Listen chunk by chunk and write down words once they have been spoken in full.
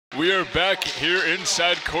We are back here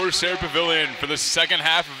inside Corsair Pavilion for the second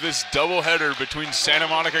half of this doubleheader between Santa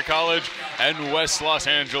Monica College and West Los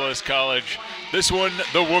Angeles College. This one,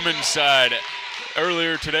 the women's side.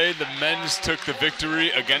 Earlier today, the men's took the victory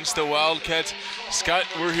against the Wildcats. Scott,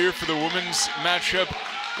 we're here for the women's matchup.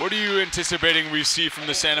 What are you anticipating we see from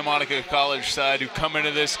the Santa Monica College side who come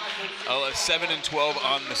into this 7-12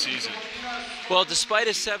 on the season? Well, despite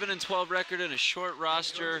a 7-12 record and a short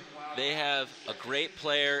roster, they have a great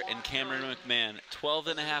player in Cameron McMahon,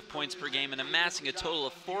 12.5 points per game and amassing a total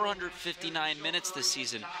of 459 minutes this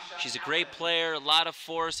season. She's a great player, a lot of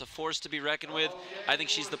force, a force to be reckoned with. I think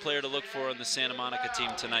she's the player to look for on the Santa Monica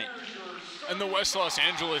team tonight. And the West Los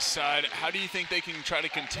Angeles side, how do you think they can try to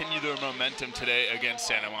continue their momentum today against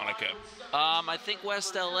Santa Monica? I think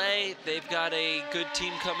West LA, they've got a good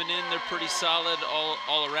team coming in. They're pretty solid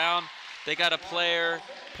all around. They got a player,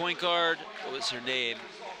 point guard, what was her name?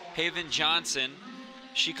 Haven Johnson.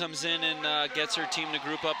 She comes in and gets her team to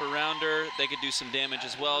group up around her. They could do some damage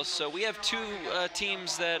as well. So we have two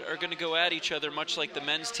teams that are going to go at each other, much like the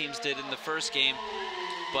men's teams did in the first game.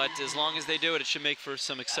 But as long as they do it, it should make for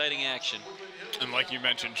some exciting action. And like you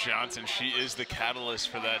mentioned, Johnson, she is the catalyst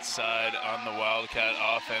for that side on the Wildcat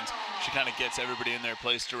offense. She kind of gets everybody in their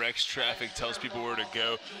place, directs traffic, tells people where to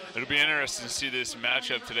go. It'll be interesting to see this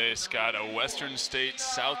matchup today, Scott, a Western State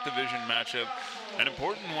South Division matchup. An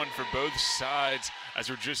important one for both sides as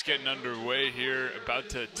we're just getting underway here, about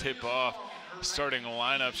to tip off. Starting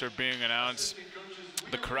lineups are being announced.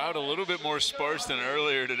 The crowd a little bit more sparse than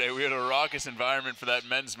earlier today. We had a raucous environment for that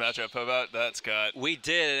men's matchup. How about that, Scott? We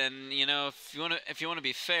did, and you know, if you want to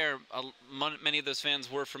be fair, many of those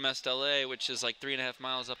fans were from SLA, which is like 3.5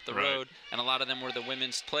 miles up the road, and a lot of them were the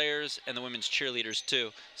women's players and the women's cheerleaders too.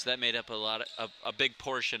 So that made up a big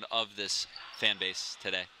portion of this fan base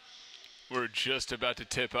today. We're just about to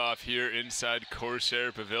tip off here inside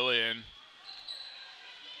Corsair Pavilion.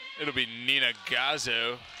 It'll be Nina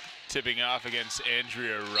Gazzo tipping off against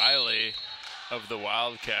Andrea Riley of the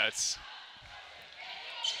Wildcats.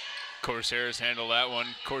 Corsairs handle that one.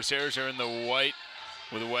 Corsairs are in the white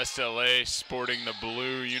with West LA sporting the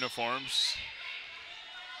blue uniforms.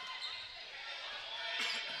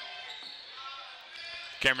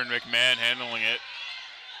 Cameron McMahon handling it.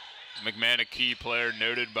 McMahon, a key player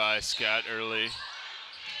noted by Scott early.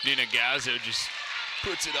 Nina Gazzo just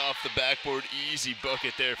puts it off the backboard. Easy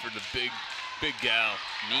bucket there for the big gal.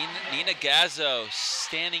 Nina Gazzo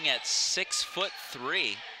standing at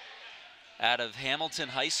 6'3" out of Hamilton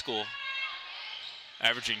High School.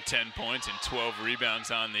 Averaging 10 points and 12 rebounds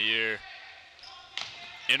on the year.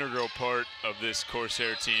 Integral part of this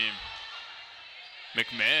Corsair team.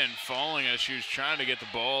 McMahon falling as she was trying to get the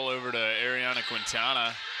ball over to Ariana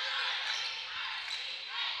Quintana.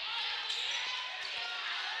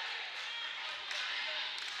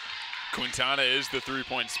 Quintana is the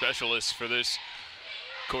three-point specialist for this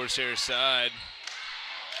Corsair side.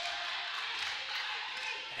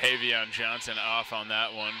 Havion Johnson off on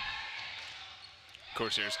that one.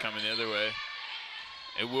 Corsairs coming the other way.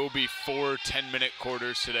 It will be 4 10-minute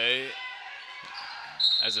quarters today,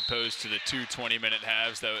 as opposed to the 2 20-minute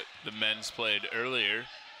halves that the men's played earlier.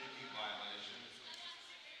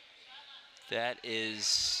 That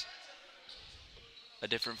is a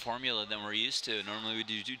different formula than we're used to. Normally we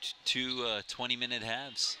do two 20-minute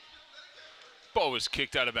halves. Ball was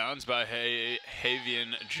kicked out of bounds by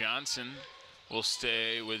Havion Johnson. Will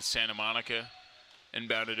stay with Santa Monica.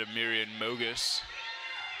 Inbounded to Miriam Mogus.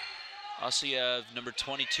 Also, you have number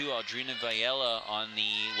 22, Aldrina Viella, on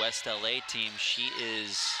the West LA team. She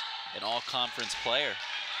is an all-conference player,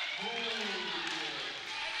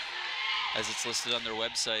 as it's listed on their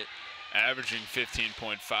website. Averaging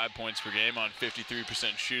 15.5 points per game on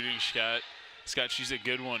 53% shooting. Scott, she's a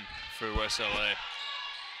good one for West LA.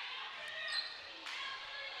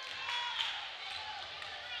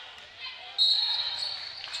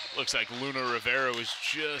 Looks like Luna Rivera was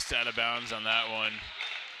just out of bounds on that one.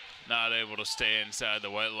 Not able to stay inside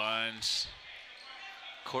the white lines.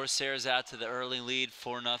 Corsairs out to the early lead,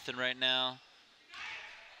 4-0 right now.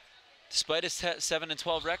 Despite a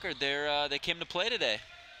 7-12 record, they came to play today.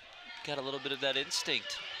 Got a little bit of that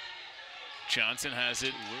instinct. Johnson has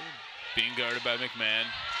it, being guarded by McMahon.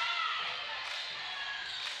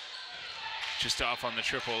 Just off on the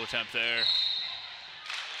triple attempt there.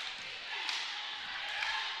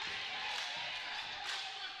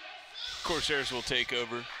 Corsairs will take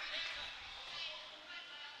over.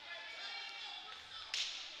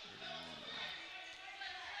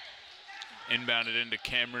 Inbounded into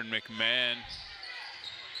Cameron McMahon.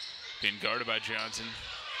 Being guarded by Johnson.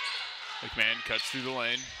 McMahon cuts through the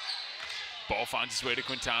lane. Ball finds its way to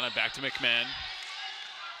Quintana, back to McMahon.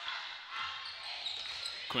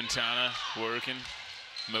 Quintana working.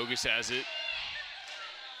 Mogus has it.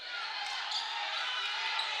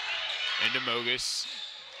 Into Mogus.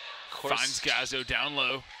 Finds Gazzo down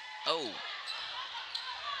low. Oh.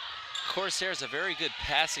 Corsair's a very good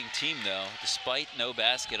passing team, though, despite no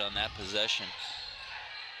basket on that possession.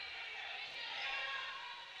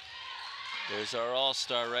 There's our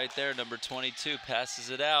all-star right there, number 22, passes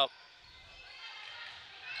it out.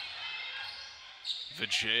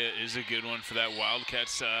 Vijaya is a good one for that Wildcat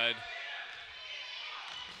side.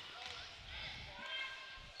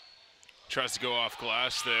 Tries to go off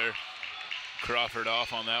glass there. Crawford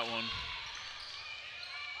off on that one.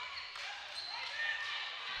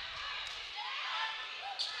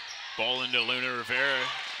 Ball into Luna Rivera.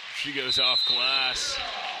 She goes off glass.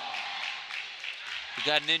 We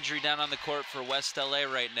got an injury down on the court for West LA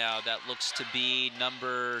right now. That looks to be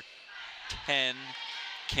number 10,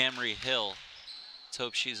 Camry Hill. Let's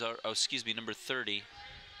hope she's, number 30.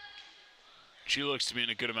 She looks to be in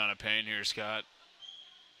a good amount of pain here, Scott.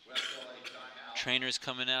 Trainer's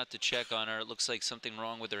coming out to check on her. It looks like something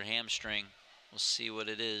wrong with her hamstring. We'll see what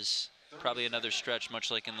it is. Probably another stretch, much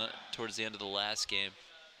like towards the end of the last game.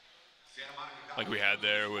 Like we had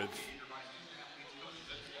there with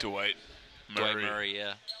Dwight Murray. Dwight Murray,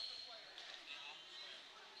 yeah.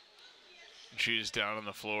 She's down on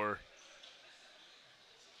the floor.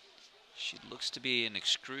 She looks to be in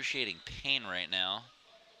excruciating pain right now.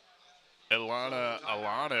 Ilana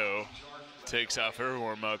Alano takes off her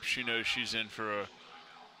warm-up. She knows she's in for a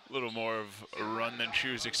little more of a run than she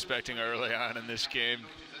was expecting early on in this game.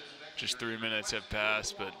 Just 3 minutes have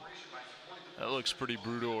passed, but that looks pretty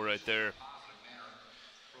brutal right there.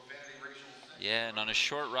 Yeah, and on a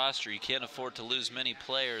short roster, you can't afford to lose many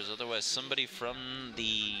players. Otherwise, somebody from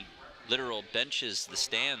the literal benches, the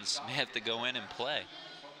stands, may have to go in and play.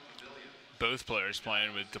 Both players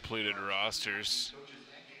playing with depleted rosters.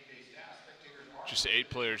 Just 8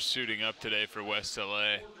 players suiting up today for West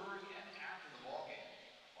LA.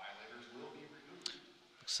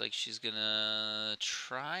 Looks like she's gonna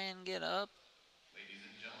try and get up.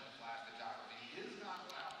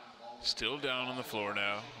 Still down on the floor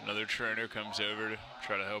now. Another trainer comes over to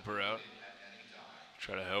try to help her out.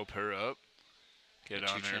 Try to help her up. Get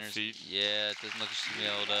on her feet. Yeah, it doesn't look like she's gonna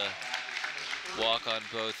be able to walk on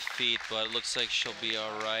both feet, but it looks like she'll be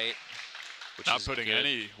all right. Not putting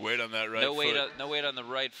any weight on that right foot. No weight on the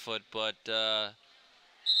right foot, but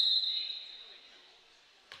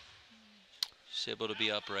she's able to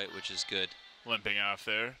be upright, which is good. Limping off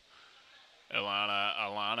there. Ilana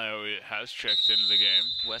Alano has checked into the game.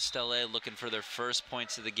 West LA looking for their first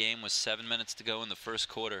points of the game with 7 minutes to go in the first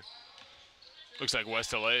quarter. Looks like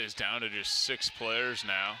West LA is down to just 6 players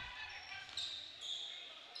now.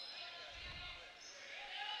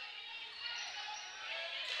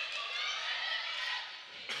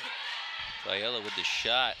 Viola with the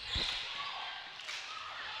shot.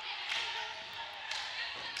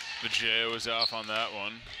 Vijaya was off on that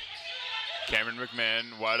one. Cameron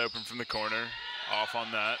McMahon wide open from the corner. Off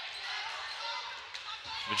on that.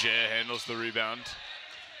 Vijaya handles the rebound.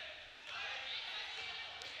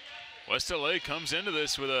 West LA comes into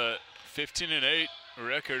this with a 15-8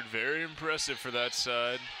 record. Very impressive for that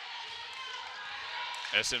side.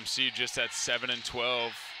 SMC just at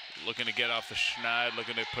 7-12. Looking to get off the schneid,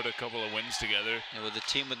 looking to put a couple of wins together. And with a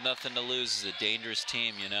team with nothing to lose is a dangerous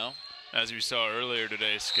team, you know? As we saw earlier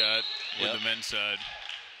today, Scott, with the men's side.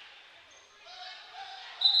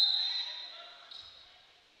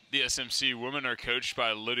 The SMC women are coached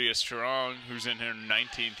by Lydia Strong, who's in her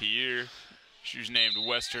 19th year. She was named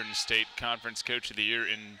Western State Conference Coach of the Year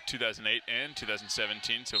in 2008 and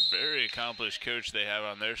 2017, so very accomplished coach they have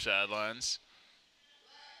on their sidelines.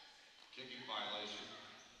 Kicking violation.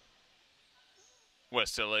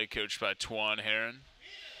 West LA coached by Twan Heron.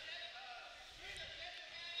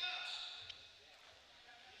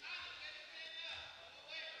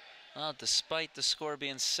 Well, despite the score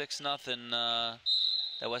being 6-0,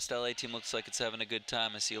 that West LA team looks like it's having a good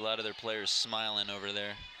time. I see a lot of their players smiling over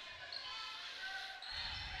there.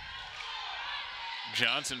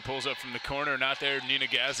 Johnson pulls up from the corner, not there. Nina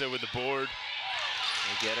Gazza with the board.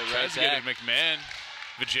 They get it right Tries to back. get it McMahon.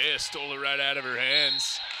 Vijaya stole it right out of her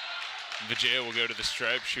hands. Vijaya will go to the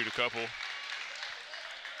stripe, shoot a couple.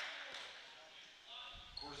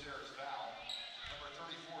 Corsair's foul. Number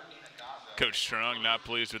 34, Nina Gazzo. Coach Strong not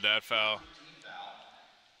pleased with that foul. Team foul.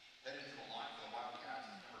 Headed to the line for the Wildcats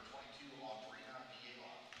is number 22, Audrina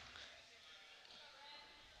Biela.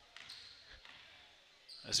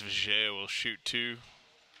 As Vijaya will shoot 2.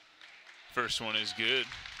 First one is good.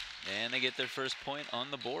 And they get their first point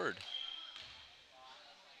on the board.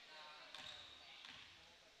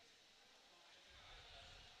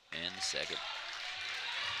 second.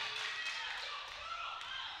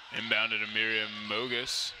 Inbounded to Miriam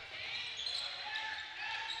Mogus.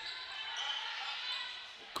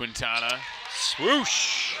 Quintana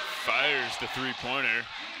Swoosh! fires the three-pointer.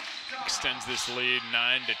 Extends this lead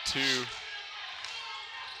 9-2.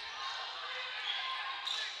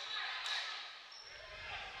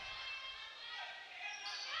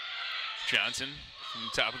 Johnson from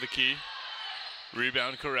the top of the key.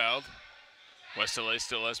 Rebound corralled. West LA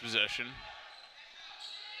still has possession.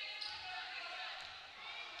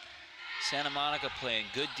 Santa Monica playing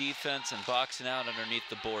good defense and boxing out underneath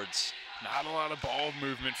the boards. Not a lot of ball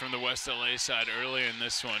movement from the West LA side early in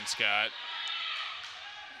this one, Scott.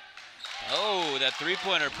 Oh, that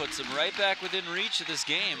three-pointer puts them right back within reach of this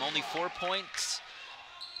game. Only 4 points.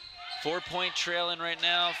 4-point trailing right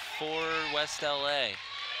now for West LA.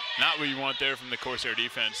 Not what you want there from the Corsair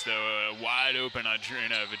defense, though. A wide open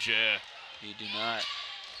Adriana Vijaya. You do not.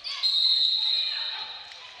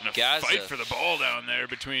 And a Gaza. fight for the ball down there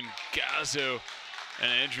between Gazzo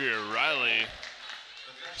and Andrea Riley.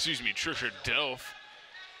 Excuse me, Trisha Delph.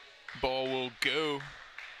 Ball will go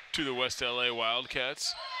to the West LA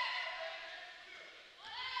Wildcats.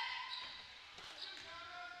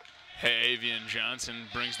 Avian Johnson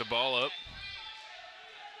brings the ball up.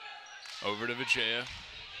 Over to Vijaya,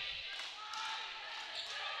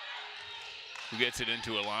 who gets it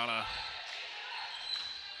into Alana.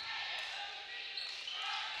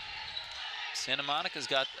 Santa Monica's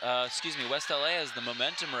got, West LA has the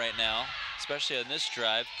momentum right now, especially on this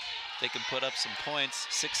drive. They can put up some points.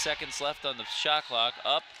 6 seconds left on the shot clock.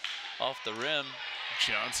 Up, off the rim.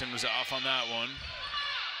 Johnson was off on that one.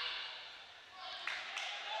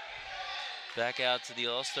 Back out to the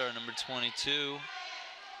All-Star, number 22.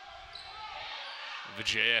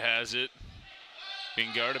 Vijaya has it. Being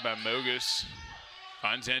guarded by Mogus.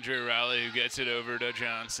 Finds Andrea Riley, who gets it over to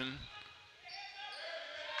Johnson.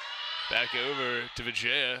 Back over to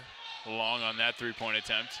Vijaya. Long on that three-point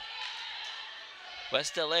attempt.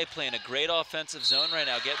 West LA playing a great offensive zone right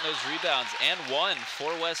now, getting those rebounds. And one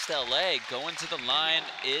for West LA. Going to the line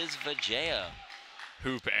is Vijaya.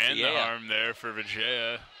 Hoop and the arm there for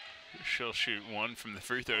Vijaya. She'll shoot one from the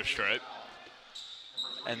free throw stripe.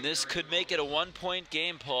 And this could make it a 1-point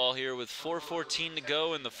game, Paul, here with 4:14 to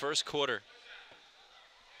go in the first quarter.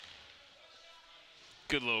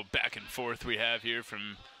 Good little back and forth we have here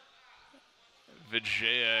from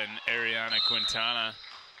Vijaya and Ariana Quintana,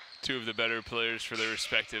 two of the better players for their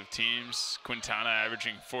respective teams. Quintana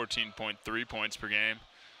averaging 14.3 points per game,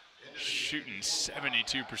 shooting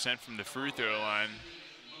 72% from the free throw line.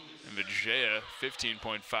 And Vijaya,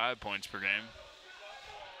 15.5 points per game.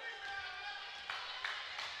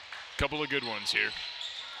 Couple of good ones here.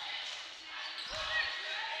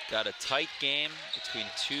 Got a tight game between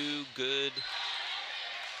two good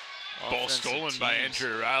ball stolen teams. by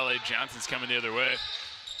Andrea Riley. Johnson's coming the other way.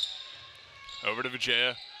 Over to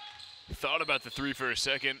Vijaya. Thought about the three for a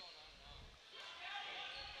second.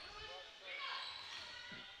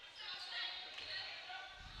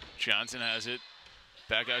 Johnson has it.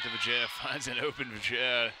 Back out to Vijaya, finds an open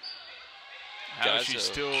Vijaya. How she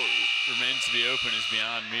still remains to be open is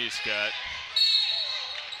beyond me, Scott.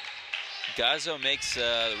 Gazzo makes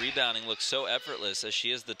the rebounding look so effortless, as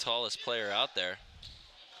she is the tallest player out there.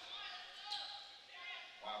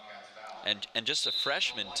 And just a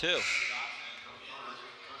freshman, too.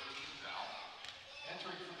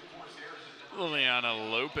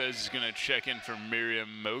 Liliana Lopez is going to check in for Miriam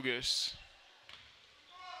Mogus.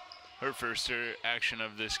 Her first action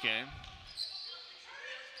of this game.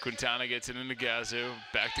 Quintana gets it into Gazzo.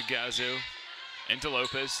 Back to Gazzo. Into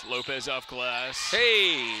Lopez. Lopez off glass.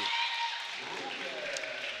 Hey!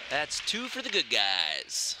 That's two for the good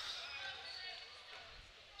guys.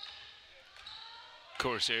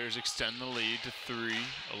 Corsairs extend the lead to 3,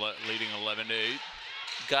 leading 11-8.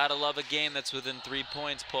 Gotta love a game that's within 3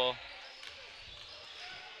 points, Paul.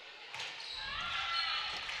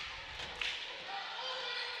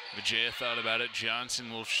 Vijaya thought about it.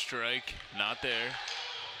 Johnson will strike. Not there.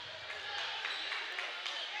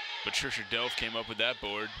 But Trisha Delph came up with that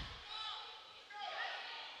board.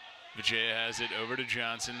 Vijaya has it over to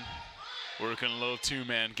Johnson. Working a little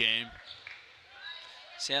two-man game.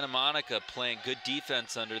 Santa Monica playing good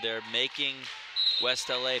defense under there, making West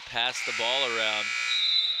LA pass the ball around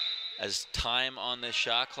as time on the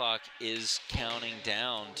shot clock is counting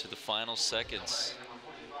down to the final seconds.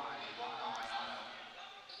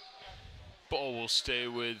 Ball will stay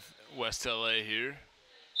with West LA here.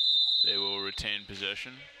 They will retain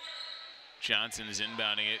possession. Johnson is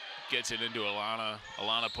inbounding it, gets it into Alana.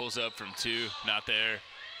 Alana pulls up from 2, not there.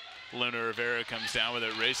 Luna Rivera comes down with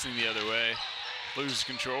it, racing the other way. loses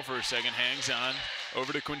control for a second, hangs on.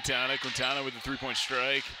 Over to Quintana. Quintana with the three-point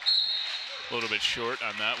strike. A little bit short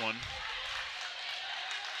on that one.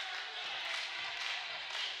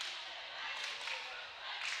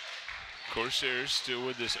 Corsairs still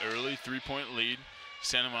with this early three-point lead.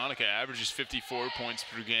 Santa Monica averages 54 points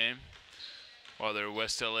per game, while their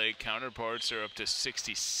West LA counterparts are up to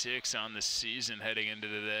 66 on the season heading into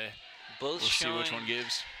today. We'll see which one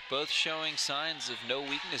gives. Both showing signs of no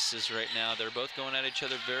weaknesses right now. They're both going at each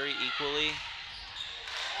other very equally.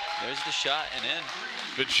 There's the shot and in.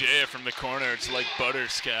 Vijaya from the corner. It's like butter,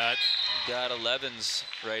 Scott. Got 11s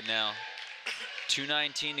right now.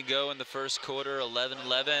 2:19 to go in the first quarter,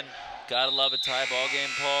 11-11. Gotta love a tie ball game,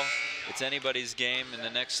 Paul. It's anybody's game in the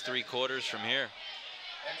next 3 quarters from here.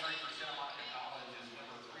 Entering for Santa Monica College is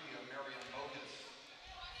number 3, Marion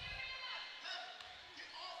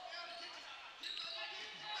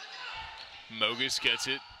Mogus. Mogus gets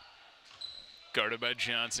it. Guarded by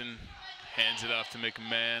Johnson. Hands it off to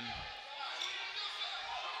McMahon.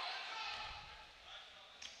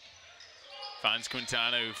 Finds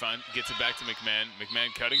Quintana, who gets it back to McMahon.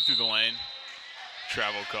 McMahon cutting through the lane.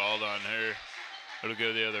 Travel called on her. It'll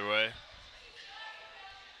go the other way.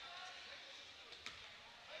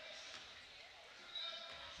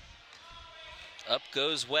 Up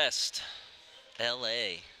goes West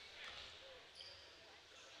LA.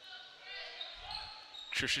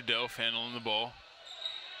 Trisha Delph handling the ball.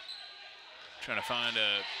 Trying to find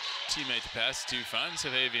a teammate to pass it to. Finds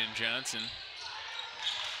Sahavian Johnson.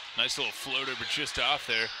 Nice little floater, but just off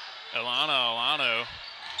there. Alano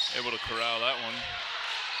able to corral that one.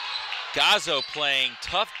 Gazzo playing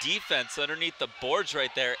tough defense underneath the boards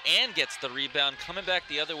right there and gets the rebound, coming back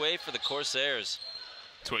the other way for the Corsairs.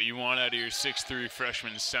 That's what you want out of your 6'3"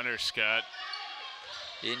 freshman center, Scott.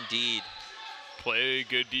 Indeed. Play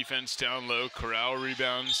good defense down low, corral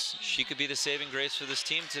rebounds. She could be the saving grace for this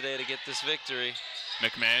team today to get this victory.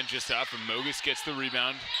 McMahon just off of Mogus gets the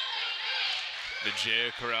rebound.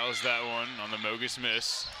 Vijaya corrals that one on the Mogus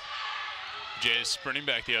miss. Vijaya sprinting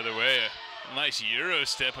back the other way. A nice Euro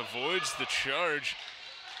step, avoids the charge.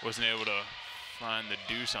 Wasn't able to find the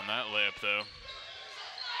deuce on that layup though.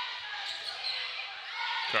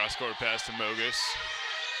 Cross-court pass to Mogus.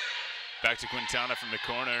 Back to Quintana from the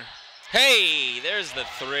corner. Hey, there's the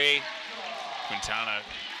 3. Quintana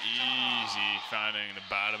easy finding the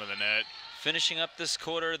bottom of the net. Finishing up this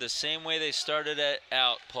quarter the same way they started it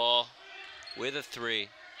out, Paul, with a 3.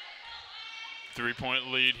 3-point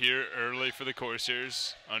lead here early for the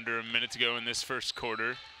Corsairs. Under a minute to go in this first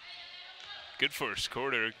quarter. Good first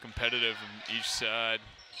quarter, competitive on each side.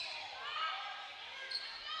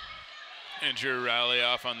 And Drew rally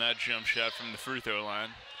off on that jump shot from the free throw line.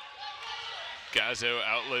 Gazzo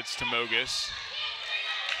outlets to Mogus.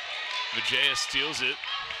 Vijaya steals it.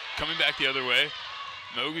 Coming back the other way.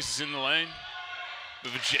 Mogus is in the lane.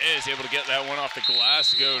 But Vijaya is able to get that one off the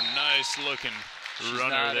glass to go. Nice looking She's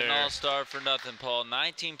runner not there. An all-star for nothing, Paul.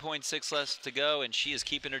 19.6 left to go, and she is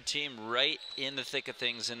keeping her team right in the thick of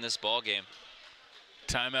things in this ball game.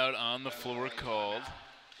 Timeout on the floor called.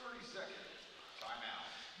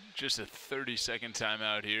 Just a 30-second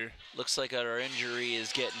timeout here. Looks like our injury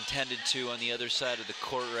is getting tended to on the other side of the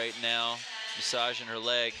court right now. Massaging her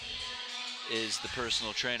leg is the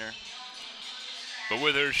personal trainer. But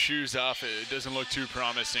with her shoes off, it doesn't look too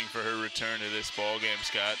promising for her return to this ball game,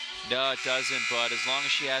 Scott. No, it doesn't, but as long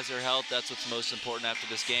as she has her health, that's what's most important after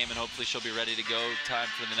this game, and hopefully she'll be ready to go time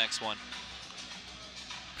for the next one.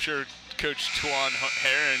 I'm sure Coach Twan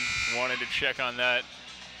Heron wanted to check on that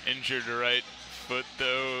injured right foot,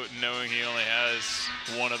 though, knowing he only has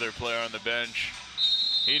one other player on the bench.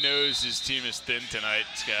 He knows his team is thin tonight,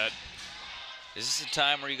 Scott. Is this a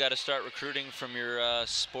time where you got to start recruiting from your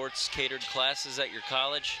sports catered classes at your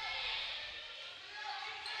college?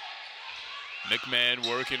 McMahon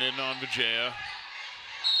working in on Vijaya.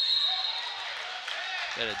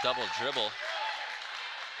 Got a double dribble.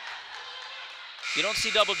 You don't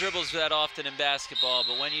see double dribbles that often in basketball,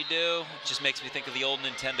 but when you do, it just makes me think of the old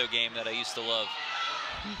Nintendo game that I used to love.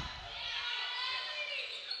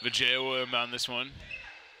 Vijaya will inbound this one.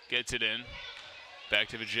 Gets it in. Back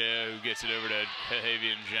to Vijaya, who gets it over to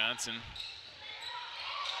Havian Johnson.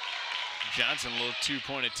 Johnson, a little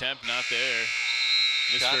two-point attempt, not there.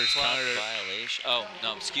 This Shot first clock quarter. violation. Oh,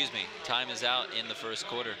 no, excuse me. Time is out in the first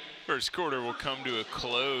quarter. First quarter will come to a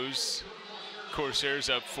close. Corsairs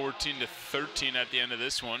up 14-13 at the end of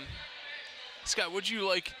this one. Scott, what'd you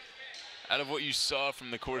like out of what you saw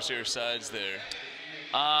from the Corsair sides there?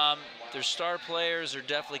 Their star players are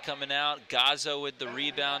definitely coming out. Gazzo with the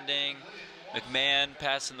rebounding. McMahon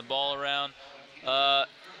passing the ball around.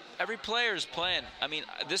 Every player is playing. I mean,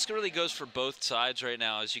 this really goes for both sides right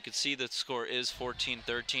now. As you can see, the score is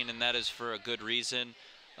 14-13, and that is for a good reason.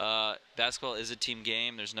 Basketball is a team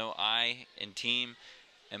game. There's no I in team,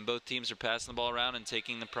 and both teams are passing the ball around and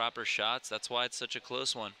taking the proper shots. That's why it's such a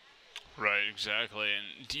close one. Right, exactly.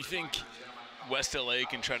 And do you think West LA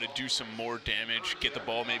can try to do some more damage, get the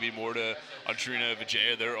ball maybe more to Adrina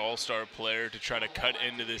Vijaya, their all-star player, to try to cut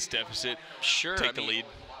into this deficit, Sure, take the lead?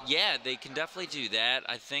 Yeah, they can definitely do that.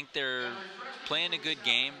 I think they're playing a good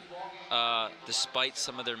game, despite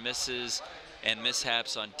some of their misses and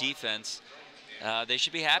mishaps on defense. They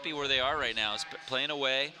should be happy where they are right now. It's playing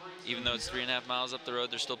away, even though it's 3.5 miles up the road.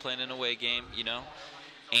 They're still playing an away game, you know.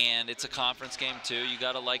 And it's a conference game too. You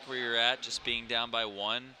got to like where you're at, just being down by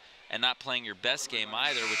 1 and not playing your best game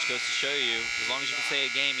either, which goes to show you, as long as you can stay a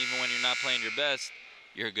game even when you're not playing your best,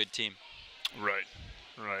 you're a good team. Right,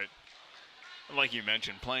 right. Like you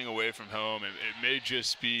mentioned, playing away from home, it may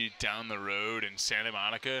just be down the road in Santa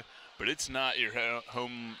Monica, but it's not your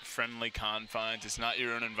home-friendly confines. It's not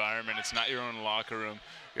your own environment. It's not your own locker room.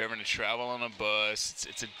 You're having to travel on a bus.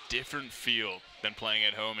 It's a different feel than playing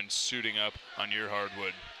at home and suiting up on your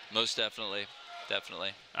hardwood. Most definitely.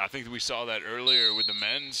 Definitely. I think that we saw that earlier with the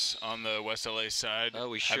men's on the West LA side. Oh,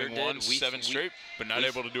 we sure having did. won 7 straight, but not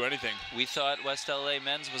able to do anything. We thought West LA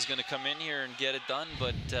men's was going to come in here and get it done,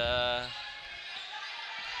 but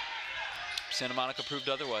Santa Monica proved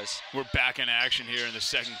otherwise. We're back in action here in the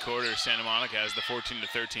second quarter. Santa Monica has the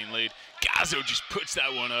 14-13 lead. Gazzo just puts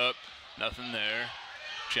that one up. Nothing there.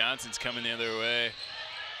 Johnson's coming the other way.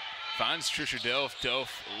 Finds Trisha Delph. Delph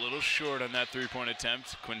a little short on that three-point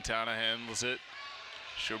attempt. Quintana handles it.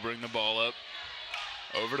 She'll bring the ball up.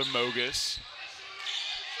 Over to Mogus.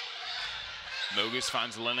 Mogus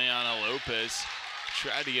finds Liliana Lopez.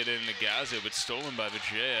 Tried to get it into Gazzo, but stolen by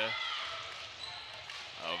Vijaya.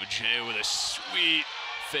 Oh, Vijaya with a sweet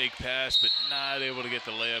fake pass, but not able to get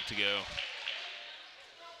the layup to go.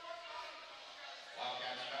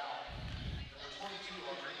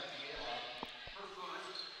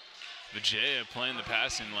 Vijaya playing the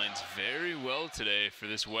passing lanes very well today for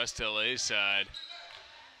this West LA side.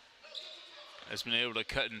 Has been able to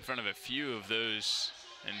cut in front of a few of those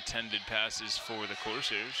intended passes for the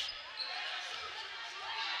Corsairs.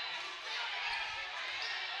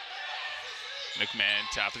 McMahon,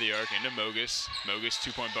 top of the arc, into Mogus. Mogus,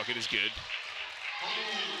 two-point bucket is good.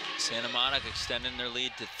 Santa Monica extending their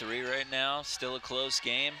lead to 3 right now. Still a close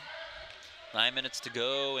game. 9 minutes to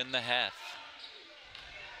go in the half.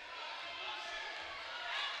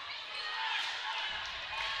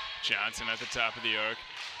 Johnson at the top of the arc.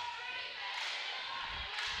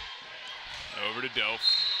 Over to Delph.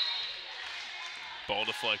 Ball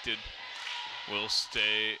deflected. Will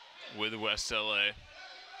stay with West LA.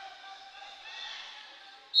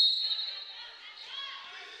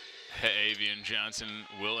 Avian Johnson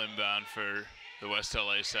will inbound for the West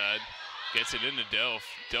LA side. Gets it into Delph.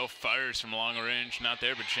 Delph fires from long range. Not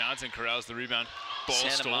there, but Johnson corrals the rebound. Ball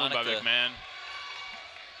stolen by McMahon.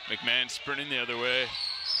 McMahon sprinting the other way.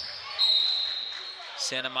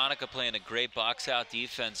 Santa Monica playing a great box-out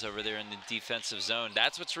defense over there in the defensive zone.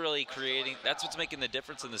 That's what's really creating, that's what's making the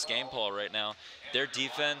difference in this game, Paul, right now. Their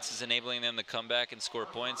defense is enabling them to come back and score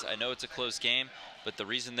points. I know it's a close game, but the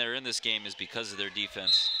reason they're in this game is because of their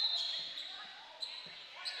defense.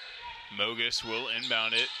 Mogus will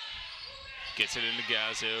inbound it. Gets it into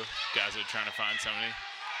Gazzo. Gazzo trying to find somebody.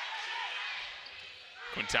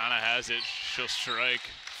 Quintana has it. She'll strike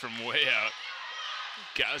from way out.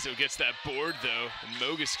 Gazzo gets that board, though. And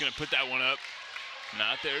Mogus is going to put that one up.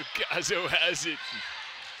 Not there. Gazzo has it.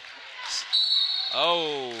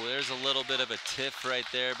 Oh, there's a little bit of a tiff right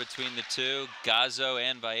there between the two. Gazzo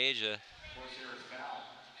and Baeza.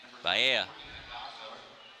 Baea.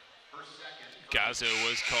 Gazzo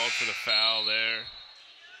was called for the foul there.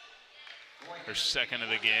 Her second of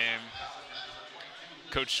the game.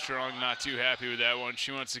 Coach Strong not too happy with that one.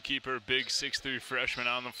 She wants to keep her big 6'3" freshman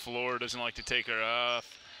on the floor. Doesn't like to take her off.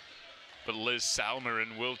 But Liz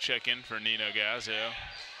Salmerin will check in for Nino Gazzo.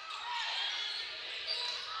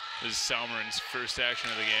 This is Salmerin's first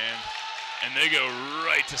action of the game. And they go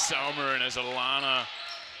right to Salmerin as Alano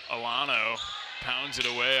pounds it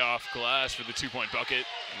away off glass for the two-point bucket.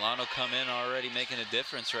 Alano come in already making a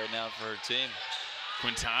difference right now for her team.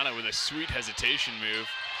 Quintana with a sweet hesitation move.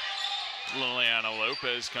 Liliana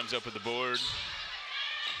Lopez comes up with the board.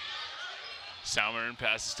 Salmerin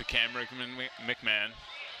passes to Cameron McMahon.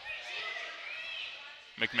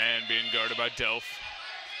 McMahon being guarded by Delph.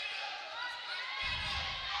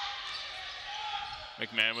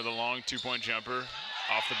 McMahon with a long two-point jumper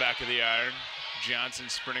off the back of the iron. Johnson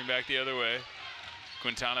sprinting back the other way.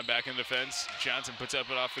 Quintana back in defense. Johnson puts up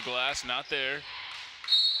it off the glass. Not there.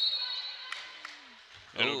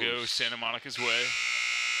 It'll go Santa Monica's way.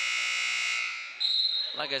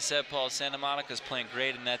 Like I said, Paul, Santa Monica's playing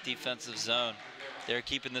great in that defensive zone. They're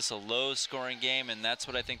keeping this a low-scoring game, and that's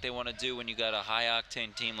what I think they want to do when you got a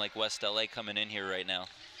high-octane team like West LA coming in here right now.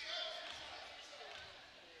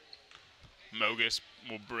 Mogus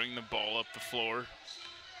will bring the ball up the floor.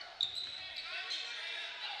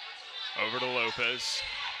 Over to Lopez.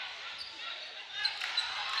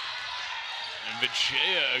 And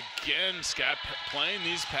Vijaya again, Scott, playing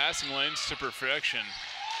these passing lanes to perfection.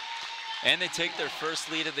 And they take their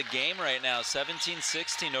first lead of the game right now,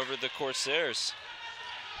 17-16 over the Corsairs.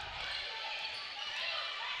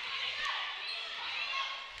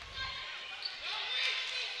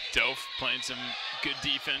 Delph playing some good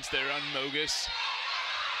defense there on Mogus.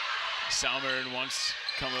 Salmeren wants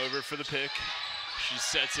to come over for the pick. She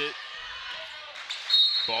sets it.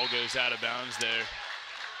 Ball goes out of bounds there.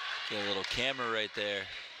 Get a little camera right there.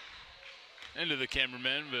 Into the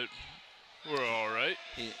cameraman, but we're all right.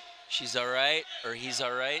 She's all right, or he's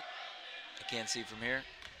all right. I can't see from here.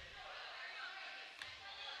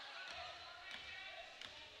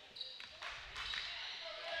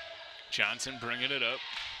 Johnson bringing it up.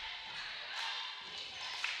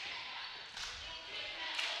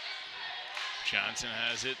 Johnson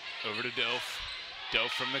has it over to Delph.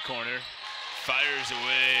 Delph from the corner. Fires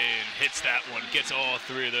away and hits that one. Gets all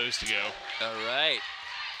three of those to go. All right.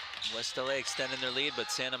 West LA extending their lead,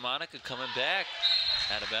 but Santa Monica coming back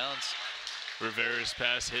out of bounds. Rivera's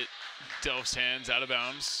pass hit Delph's hands out of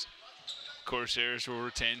bounds. Corsairs will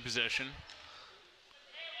retain possession.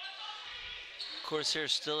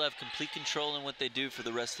 Corsairs still have complete control in what they do for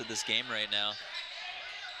the rest of this game right now.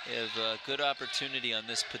 They have a good opportunity on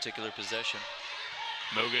this particular possession.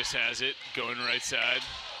 Mogus has it, going right side.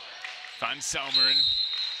 Finds Salmeren.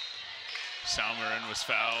 Salmeren was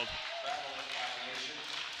fouled.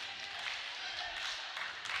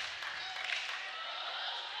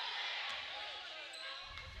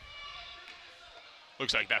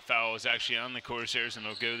 Looks like that foul was actually on the Corsairs and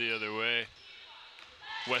it'll go the other way.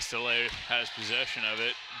 West LA has possession of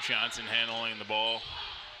it. Johnson handling the ball.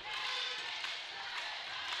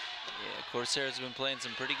 Yeah, Corsairs have been playing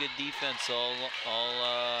some pretty good defense all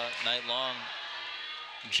night long.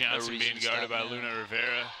 Johnson being guarded by Luna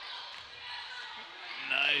Rivera.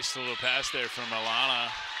 Nice little pass there from Alana.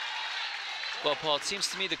 Well, Paul, it seems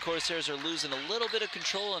to me the Corsairs are losing a little bit of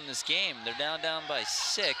control in this game. They're down by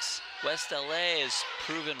 6. West LA has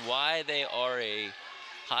proven why they are a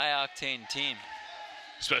high-octane team.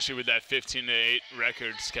 Especially with that 15-8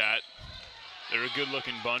 record, Scott. They're a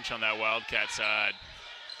good-looking bunch on that Wildcat side.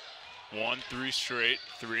 1-3 straight,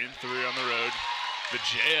 3-3 on the road.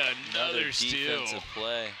 Vijaya, another steal. Defensive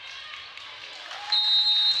play.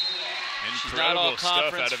 Incredible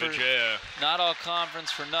stuff out of Vijaya. Not all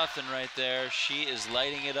conference for nothing right there. She is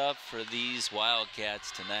lighting it up for these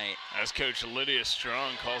Wildcats tonight. As Coach Lydia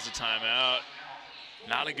Strong calls a timeout.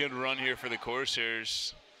 Not a good run here for the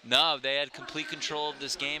Corsairs. No, they had complete control of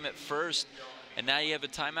this game at first, and now you have a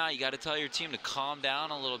timeout. You got to tell your team to calm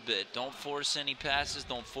down a little bit. Don't force any passes.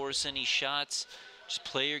 Don't force any shots. Just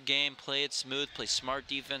play your game, play it smooth, play smart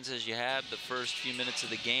defense as you have the first few minutes of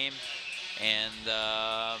the game. And,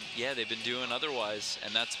 yeah, they've been doing otherwise,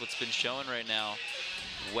 and that's what's been showing right now.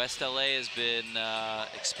 West LA has been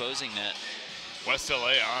exposing that. West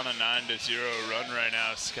LA on a 9-0 run right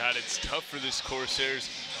now. Scott, it's tough for this Corsairs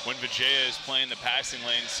when Vijaya is playing the passing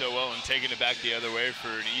lane so well and taking it back the other way for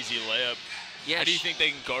an easy layup. Yeah, how do you think they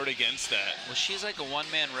can guard against that? Well, she's like a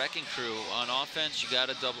one-man wrecking crew. On offense, you got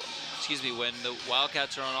to double, excuse me, when the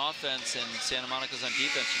Wildcats are on offense and Santa Monica's on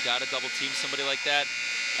defense, you got to double team somebody like that.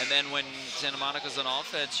 And then when Santa Monica's on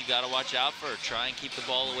offense, you got to watch out for her. Try and keep the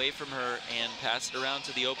ball away from her and pass it around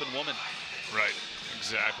to the open woman. Right,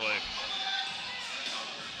 exactly.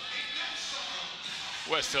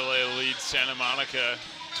 West LA leads Santa Monica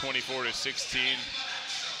 24-16.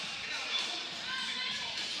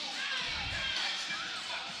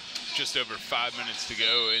 Just over 5 minutes to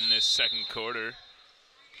go in this second quarter.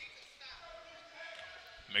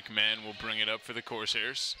 McMahon will bring it up for the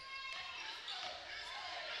Corsairs.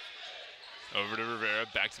 Over to Rivera,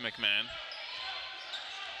 back to McMahon.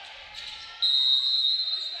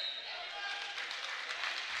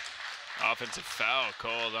 Offensive foul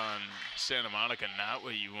called on Santa Monica, not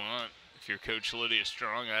what you want if you're Coach Lydia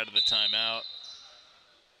Strong out of the timeout.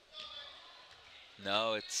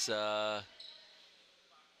 No, it's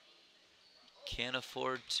can't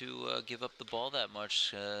afford to give up the ball that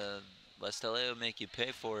much. West LA will make you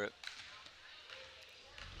pay for it.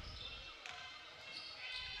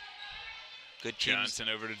 Good teams. Johnson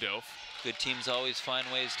over to Delph. Good teams always find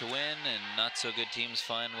ways to win, and not so good teams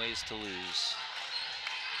find ways to lose.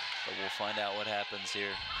 But we'll find out what happens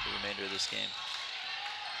here for the remainder of this game.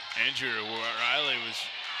 Andrew Riley was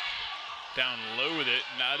down low with it,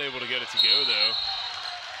 not able to get it to go though.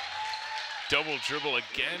 Double dribble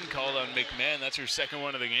again called on McMahon. That's her second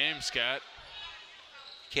one of the game, Scott.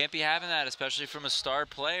 Can't be having that, especially from a star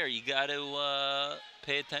player. You got to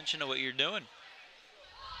pay attention to what you're doing.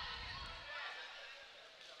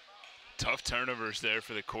 Tough turnovers there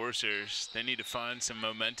for the Corsairs. They need to find some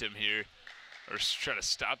momentum here, or try to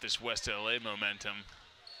stop this West LA momentum.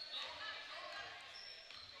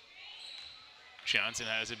 Johnson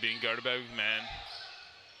has it, being guarded by McMahon.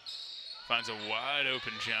 Finds a wide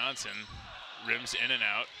open Johnson. Rims in and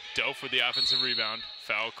out. Delph with the offensive rebound.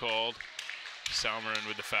 Foul called. Salmeron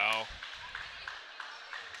with the foul.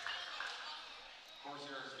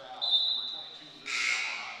 Corsairs foul, number 22,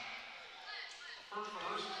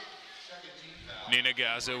 First, second team foul. Nina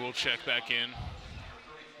Gazzo will check back in. Number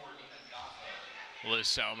 34, Nina Gazzo. Liz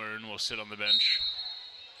Salmeron will sit on the bench.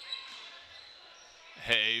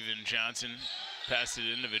 Haven Johnson passed it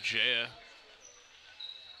into Vijaya.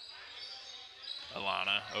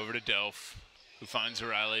 Alana over to Delph, who finds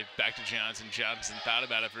Riley. Back to Johnson. Johnson thought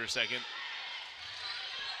about it for a second.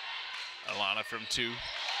 Alana from 2. And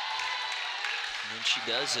then she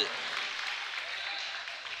does it.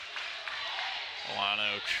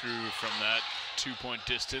 Alana true from that 2-point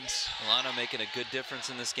distance. Alana making a good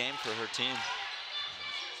difference in this game for her team.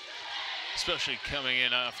 Especially coming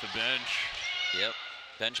in off the bench. Yep,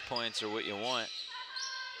 bench points are what you want.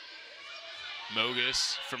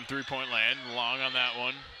 Mogus from 3-point land, long on that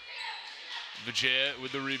one. Vijaya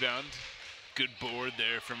with the rebound. Good board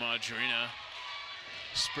there from Audrina.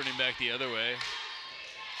 Sprinting back the other way.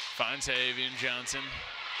 Finds Havian Johnson.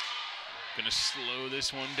 Gonna slow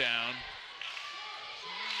this one down.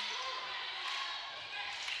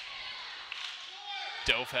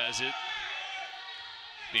 Delph has it.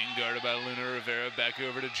 Being guarded by Luna Rivera. Back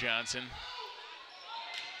over to Johnson,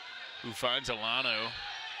 who finds Alano.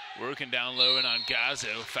 Working down low and on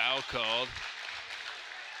Gazzo. Foul called.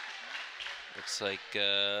 Looks like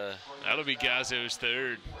That'll be Gazzo's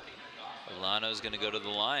third. Alano's going to go to the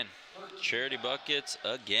line. Charity buckets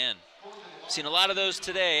again. Seen a lot of those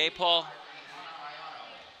today, eh, Paul?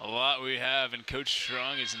 A lot we have, and Coach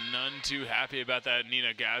Strong is none too happy about that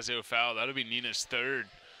Nina Gazzo foul. That'll be Nina's third.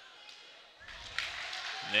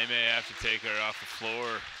 They may have to take her off the floor.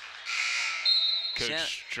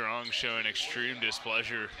 Coach Strong showing extreme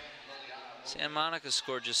displeasure. Santa Monica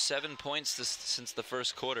scored just 7 points since the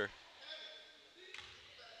first quarter.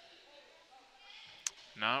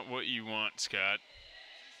 Not what you want, Scott.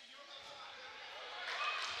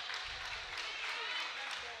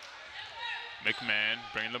 McMahon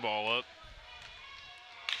bringing the ball up.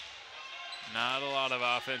 Not a lot of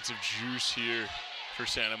offensive juice here for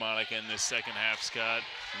Santa Monica in this second half, Scott.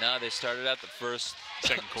 No, they started out the first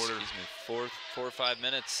second quarter. Excuse me, 4 or 5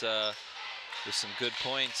 minutes with some good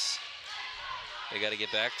points. They got to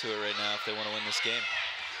get back to it right now if they want to win this game.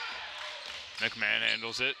 McMahon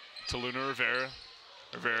handles it to Luna Rivera.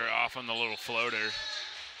 Rivera off on the little floater.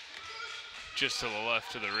 Just to the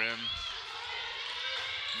left of the rim.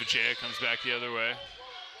 Vijaya comes back the other way.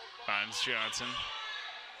 Finds Johnson.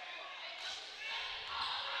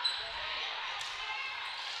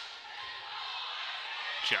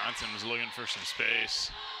 Johnson was looking for some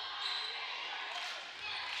space.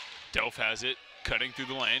 Delph has it, cutting through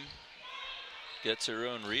the lane. Gets her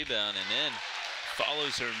own rebound and in.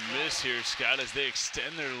 Follows her miss here, Scott, as they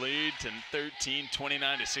extend their lead to 13,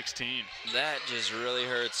 29 to 16. That just really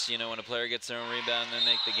hurts, you know, when a player gets their own rebound and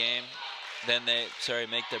they make the game. Then they,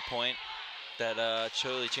 make their point. That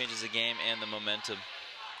totally changes the game and the momentum.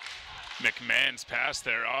 McMahon's pass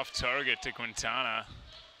there off target to Quintana.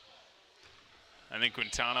 I think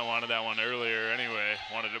Quintana wanted that one earlier anyway,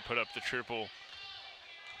 wanted to put up the triple.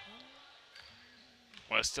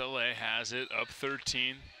 West LA has it, up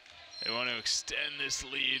 13. They want to extend this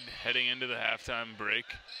lead heading into the halftime break.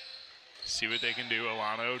 See what they can do.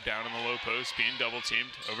 Alano down in the low post, being double teamed.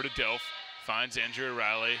 Over to Delph, finds Andrew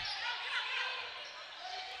Riley.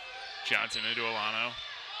 Johnson into Alano.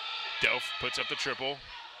 Delph puts up the triple.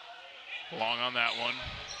 Long on that one.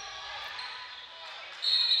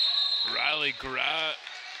 Riley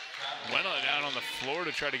went down on the floor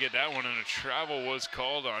to try to get that one, and a travel was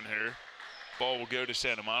called on her. Ball will go to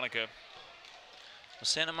Santa Monica. Well,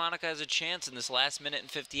 Santa Monica has a chance in this last minute and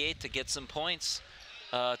 58 to get some points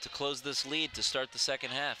to close this lead to start the second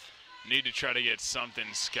half. Need to try to get something,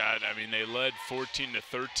 Scott. I mean, they led 14 to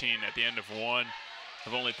 13 at the end of one.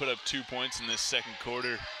 Have only put up 2 points in this second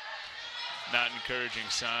quarter. Not encouraging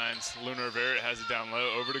signs. Luna Rivera has it down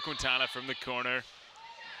low. Over to Quintana from the corner.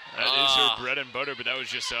 That is her bread and butter, but that was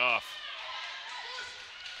just off.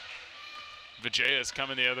 Vijaya's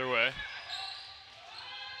coming the other way.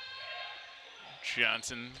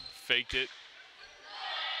 Johnson faked it.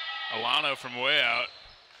 Alano from way out.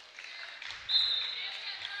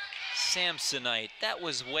 Samsonite, that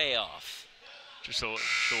was way off. Just a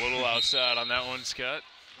little outside on that one, Scott.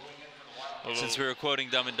 Since we were quoting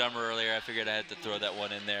Dumb and Dumber earlier, I figured I had to throw that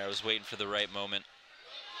one in there. I was waiting for the right moment.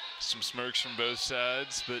 Some smirks from both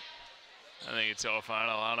sides, but I think it's all fine.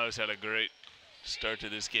 Alano's had a great start to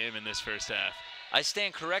this game in this first half. I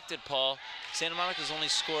stand corrected, Paul. Santa Monica's only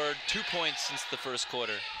scored 2 points since the first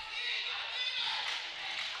quarter.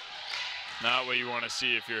 Not what you want to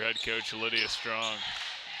see if you're head coach Lydia Strong.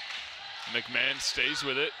 McMahon stays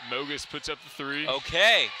with it. Mogus puts up the 3.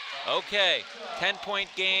 Okay. 10-point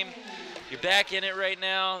game. You're back in it right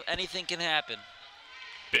now. Anything can happen.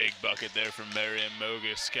 Big bucket there from Marion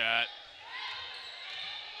Mogus, Scott.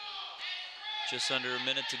 Just under a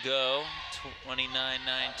minute to go.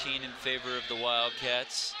 29-19 in favor of the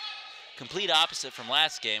Wildcats. Complete opposite from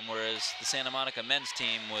last game, whereas the Santa Monica men's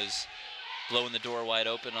team was blowing the door wide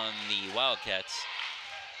open on the Wildcats.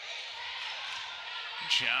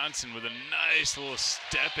 Johnson with a nice little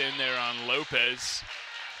step in there on Lopez.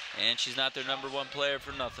 And she's not their #1 player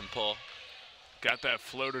for nothing, Paul. Got that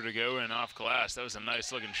floater to go in off glass. That was a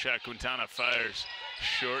nice looking shot. Quintana fires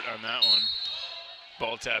short on that one.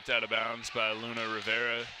 Ball tapped out of bounds by Luna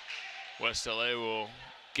Rivera. West LA will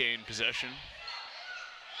gain possession.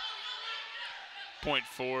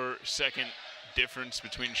 0.4 second difference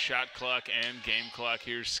between shot clock and game clock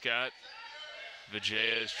here, Scott.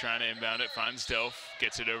 Vijaya is trying to inbound it, finds Delph,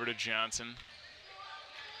 gets it over to Johnson.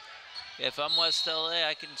 If I'm West LA,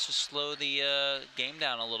 I can just slow the game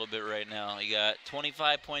down a little bit right now. You got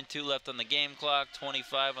 25.2 left on the game clock,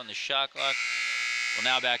 25 on the shot clock. Well,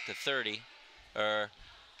 now back to 30, or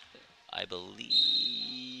I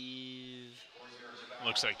believe.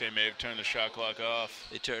 Looks like they may have turned the shot clock off.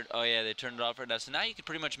 They turned it off right now. So now you can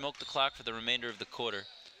pretty much milk the clock for the remainder of the quarter.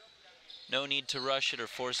 No need to rush it or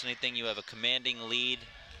force anything. You have a commanding lead.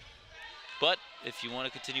 But if you want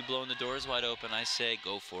to continue blowing the doors wide open, I say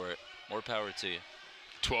go for it. More power to you.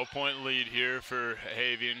 12-point lead here for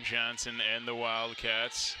Havian, Johnson, and the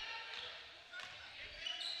Wildcats.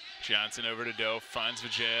 Johnson over to Delph, finds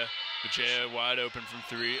Vijaya. Vijaya wide open from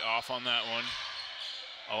 3, off on that one.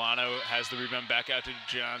 Alano has the rebound back out to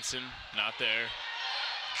Johnson, not there.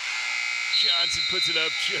 Johnson puts it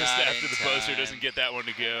up just after the poster, doesn't get that one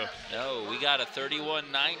to go. No, we got a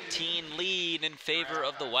 31-19 lead in favor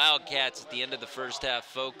of the Wildcats at the end of the first half,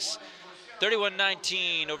 folks.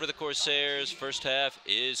 31-19 over the Corsairs. First half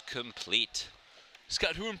is complete.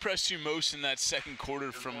 Scott, who impressed you most in that second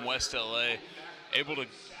quarter from West LA? Able to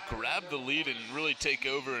grab the lead and really take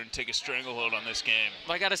over and take a stranglehold on this game.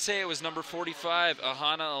 I gotta say, it was number 45,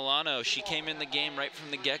 Ahana Alano. She came in the game right from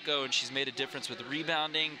the get-go, and she's made a difference with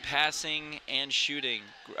rebounding, passing, and shooting.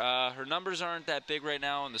 Her numbers aren't that big right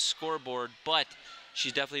now on the scoreboard, but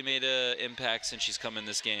she's definitely made an impact since she's come in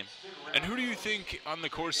this game. And who do you think on the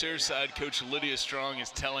Corsair side, Coach Lydia Strong is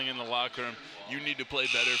telling in the locker room, you need to play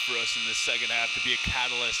better for us in this second half to be a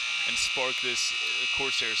catalyst and spark this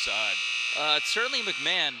Corsair side? It's certainly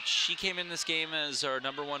McMahon. She came in this game as our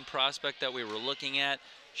 #1 prospect that we were looking at.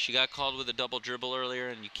 She got called with a double dribble earlier,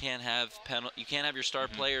 and you can't have your star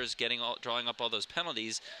players drawing up all those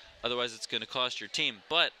penalties. Otherwise, it's going to cost your team.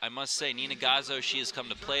 But I must say, Nina Gazzo, she has come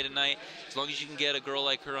to play tonight. As long as you can get a girl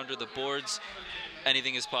like her under the boards,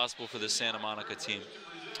 anything is possible for the Santa Monica team.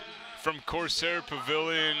 From Corsair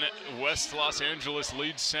Pavilion, West Los Angeles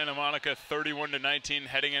leads Santa Monica 31-19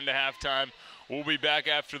 heading into halftime. We'll be back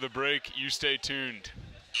after the break. You stay tuned.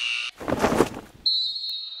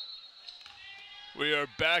 We are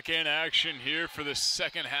back in action here for the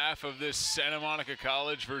second half of this Santa Monica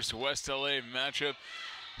College versus West LA matchup.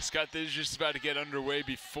 Scott, this is just about to get underway.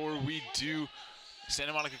 Before we do,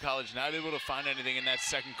 Santa Monica College not able to find anything in that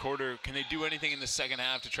second quarter. Can they do anything in the second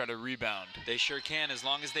half to try to rebound? They sure can, as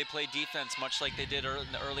long as they play defense, much like they did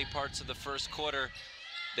in the early parts of the first quarter.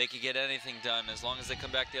 They could get anything done as long as they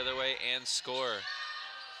come back the other way and score.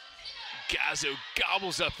 Gazzo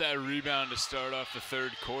gobbles up that rebound to start off the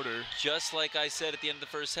third quarter. Just like I said at the end of the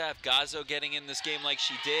first half, Gazzo getting in this game like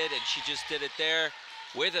she did, and she just did it there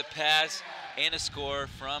with a pass and a score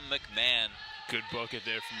from McMahon. Good bucket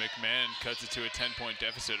there from McMahon. Cuts it to a 10-point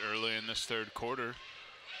deficit early in this third quarter.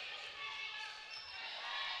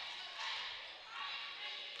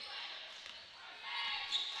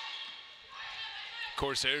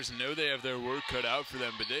 Corsairs know they have their work cut out for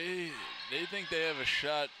them, but they think they have a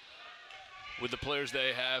shot with the players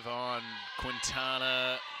they have on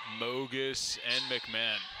Quintana, Mogus, and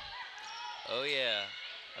McMahon. Oh, yeah.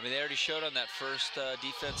 I mean, they already showed on that first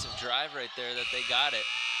defensive drive right there that they got it.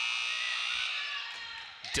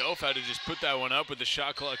 Delph had to just put that one up with the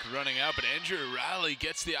shot clock running out, but Andrew Riley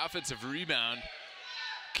gets the offensive rebound.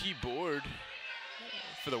 Key board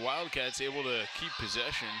for the Wildcats, able to keep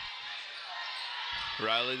possession.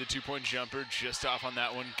 Riley, the two-point jumper, just off on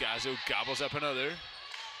that one. Gazzo gobbles up another.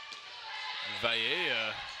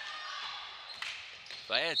 Valleja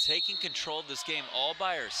taking control of this game all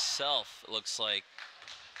by herself, it looks like.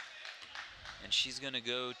 And she's going to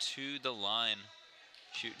go to the line,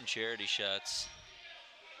 shooting charity shots.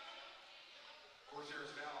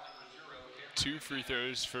 2 free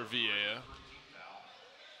throws for Valleja.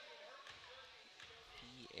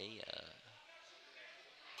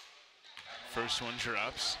 First one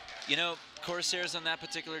drops. You know, Corsairs on that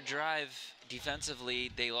particular drive,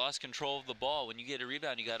 defensively, they lost control of the ball. When you get a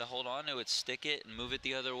rebound, you got to hold on to it, stick it, and move it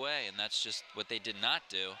the other way. And that's just what they did not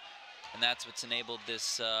do. And that's what's enabled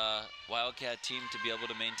this Wildcat team to be able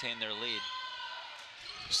to maintain their lead.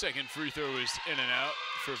 Second free throw is in and out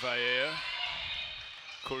for Valleja.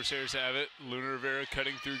 Corsairs have it. Luna Rivera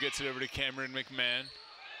cutting through, gets it over to Cameron McMahon.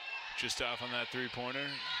 Just off on that three-pointer.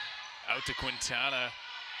 Out to Quintana.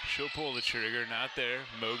 She'll pull the trigger, not there.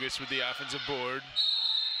 Mogus with the offensive board.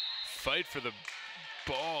 Fight for the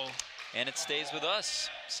ball. And it stays with us,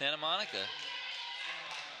 Santa Monica.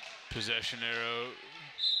 Possession arrow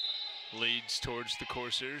leads towards the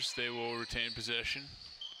Corsairs. They will retain possession.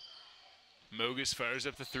 Mogus fires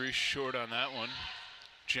up the three, short on that one.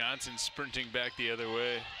 Johnson sprinting back the other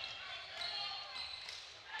way.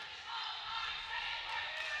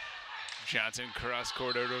 Johnson cross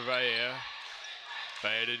court over to Valleja.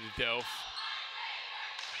 Valleja to Delph.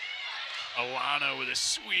 Alana with a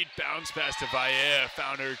sweet bounce pass to Valleja.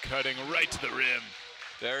 Found her cutting right to the rim.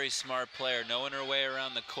 Very smart player, knowing her way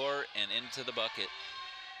around the court and into the bucket.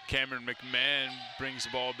 Cameron McMahon brings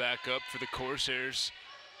the ball back up for the Corsairs.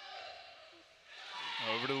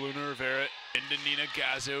 Over to Luna Rivera, into Nina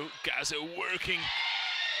Gazzo. Gazzo working.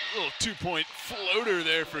 A little two-point floater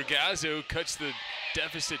there for Gazzo. Cuts the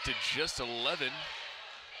deficit to just 11.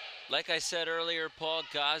 Like I said earlier, Paul,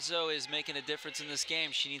 Gazzo is making a difference in this game.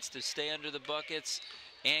 She needs to stay under the buckets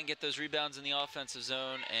and get those rebounds in the offensive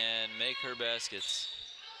zone and make her baskets.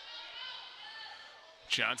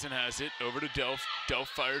 Johnson has it, over to Delph. Delph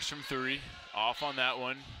fires from three, off on that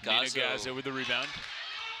one. Nina Gazzo with the rebound.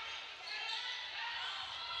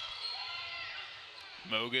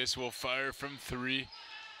 Mogus will fire from three,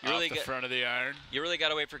 off the front of the iron. You really got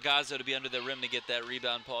to wait for Gazzo to be under the rim to get that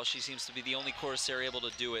rebound, Paul. She seems to be the only Corsair able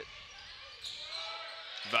to do it.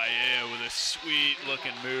 Valleja with a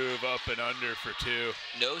sweet-looking move up and under for two.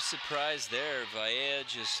 No surprise there. Valleja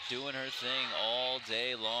just doing her thing all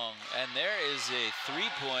day long. And there is a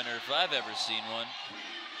three-pointer if I've ever seen one.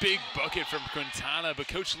 Big bucket from Quintana, but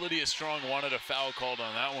Coach Lydia Strong wanted a foul called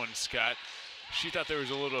on that one, Scott. She thought there was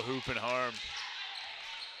a little hoop and harm.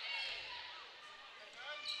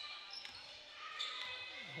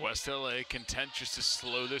 West LA content just to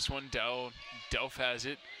slow this one down. Delph has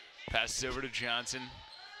it, passes over to Johnson,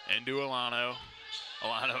 into Alano.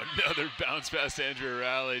 Alano, another bounce pass to Andrew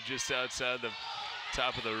Riley just outside the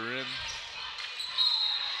top of the rim.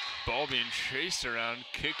 Ball being chased around,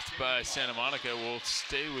 kicked by Santa Monica, will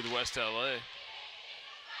stay with West LA.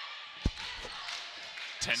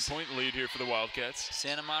 10-point lead here for the Wildcats.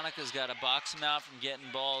 Santa Monica's got to box them out from getting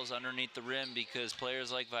balls underneath the rim because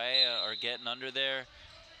players like Valleja are getting under there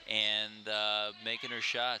and making her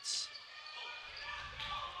shots.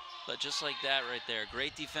 But just like that right there,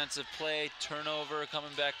 great defensive play, turnover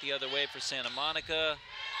coming back the other way for Santa Monica.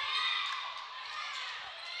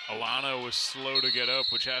 Alana was slow to get up,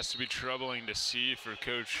 which has to be troubling to see for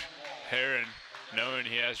Coach Herron, knowing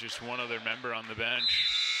he has just one other member on the bench.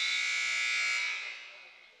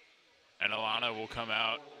 And Alana will come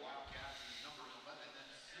out.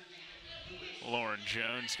 Lauren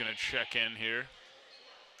Jones gonna check in here.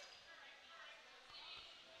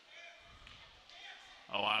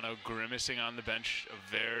 Alano grimacing on the bench,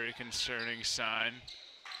 a very concerning sign.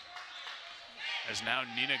 As now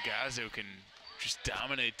Nina Gazzo can just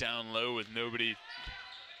dominate down low with nobody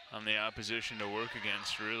on the opposition to work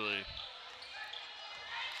against, really.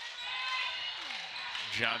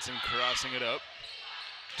 Johnson crossing it up.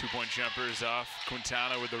 Two-point jumper is off.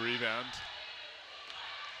 Quintana with the rebound.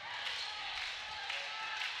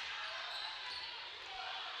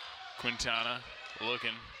 Quintana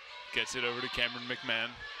looking. Gets it over to Cameron McMahon.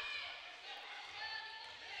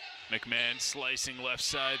 McMahon slicing left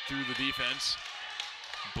side through the defense.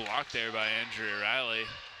 Blocked there by Andrea Riley.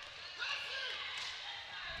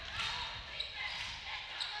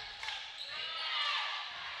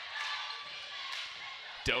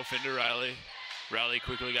 Delph into Riley. Riley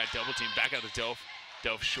quickly got double teamed. Back out to Delph.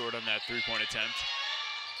 Delph short on that three-point attempt.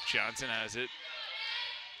 Johnson has it.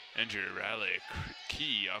 Andrew Riley, a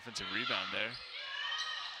key offensive rebound there.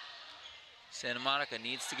 Santa Monica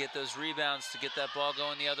needs to get those rebounds to get that ball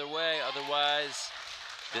going the other way. Otherwise,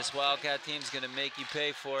 this Wildcat team's going to make you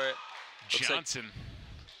pay for it. Looks Johnson.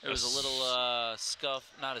 Like there was a little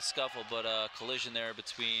not a scuffle, but a collision there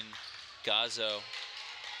between Gazzo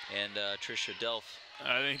and Trisha Delph.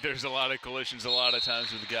 I think there's a lot of collisions a lot of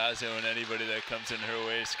times with Gazzo and anybody that comes in her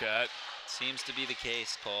way, Scott. Seems to be the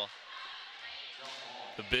case, Paul.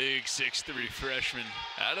 The big 6'3" freshman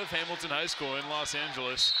out of Hamilton High School in Los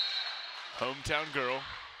Angeles. Hometown girl.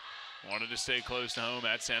 Wanted to stay close to home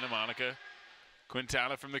at Santa Monica.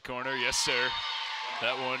 Quintana from the corner. Yes, sir.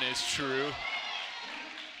 That one is true.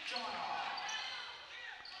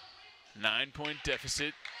 9-point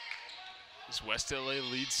deficit. As West LA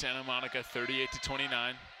leads Santa Monica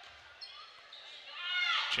 38-29.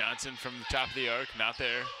 Johnson from the top of the arc, not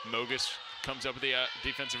there. Mogus comes up with the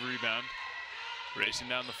defensive rebound. Racing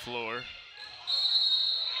down the floor.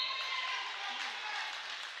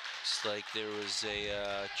 Looks like there was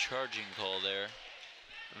a charging call there.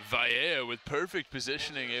 Valle with perfect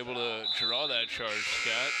positioning, able to draw that charge,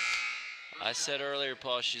 Scott. I said earlier,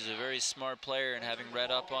 Paul, she's a very smart player, and having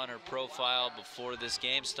read up on her profile before this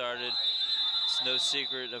game started, it's no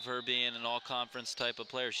secret of her being an all-conference type of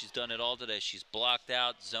player. She's done it all today. She's blocked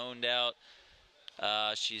out, zoned out.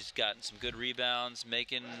 She's gotten some good rebounds,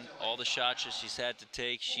 making all the shots that she's had to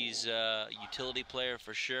take. She's a utility player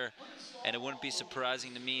for sure. And it wouldn't be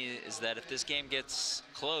surprising to me is that if this game gets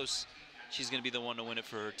close, she's going to be the one to win it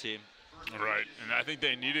for her team. Right, and I think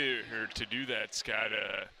they needed her to do that, Scott,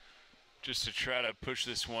 just to try to push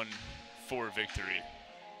this one for victory.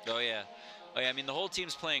 Oh, yeah. Oh, yeah, I mean, the whole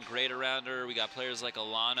team's playing great around her. We got players like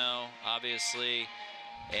Alano, obviously,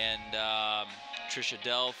 and Trisha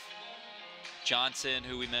Delph, Johnson,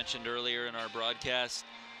 who we mentioned earlier in our broadcast.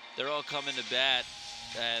 They're all coming to bat,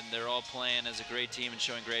 and they're all playing as a great team and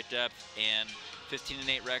showing great depth, and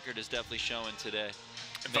 15-8 record is definitely showing today.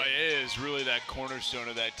 Valle is really that cornerstone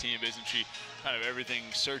of that team, isn't she? Kind of everything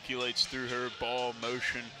circulates through her, ball,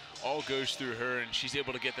 motion, all goes through her, and she's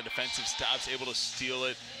able to get the defensive stops, able to steal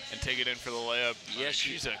it and take it in for the layup. Yeah,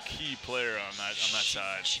 she's a key player on that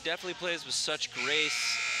side. She definitely plays with such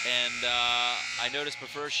grace, and I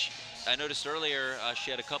noticed earlier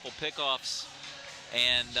she had a couple pickoffs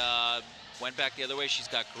and went back the other way. She's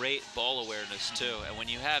got great ball awareness too, and when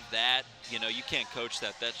you have that, you know, you can't coach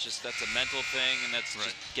that. That's a mental thing, and that's right.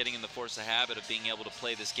 Just getting in the force of habit of being able to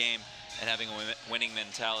play this game and having a winning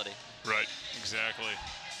mentality. Right, exactly.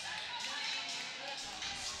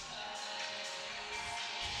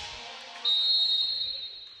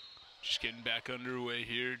 Just getting back underway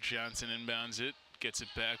here. Johnson inbounds it, gets it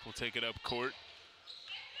back. We'll take it up court.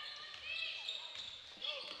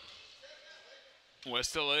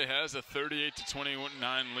 West LA has a 38-29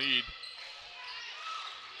 lead.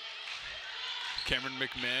 Cameron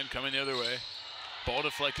McMahon coming the other way. Ball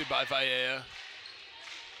deflected by Valle.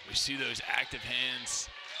 We see those active hands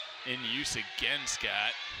in use again,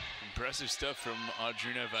 Scott. Impressive stuff from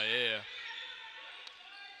Audrina Valle.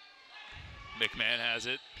 McMahon has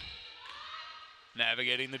it.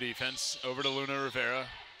 Navigating the defense. Over to Luna Rivera.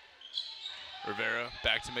 Rivera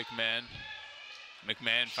back to McMahon.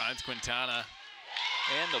 McMahon finds Quintana.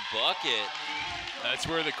 And the bucket. That's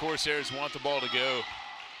where the Corsairs want the ball to go.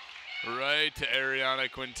 Right to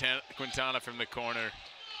Ariana Quintana from the corner.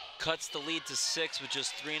 Cuts the lead to 6 with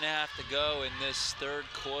just 3.5 to go in this third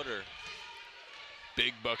quarter.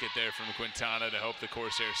 Big bucket there from Quintana to help the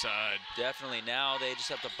Corsair side. Definitely. Now they just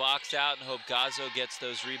have to box out and hope Gazzo gets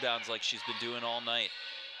those rebounds like she's been doing all night.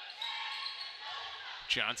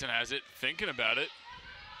 Johnson has it, thinking about it.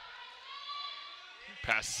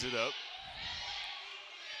 Passes it up.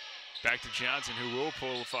 Back to Johnson, who will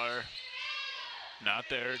pull the fire. Not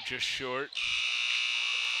there, just short.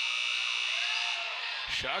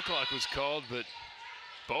 Shot clock was called, but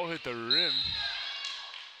ball hit the rim.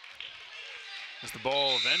 As the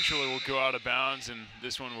ball eventually will go out of bounds, and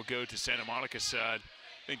this one will go to Santa Monica's side.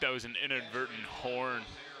 I think that was an inadvertent horn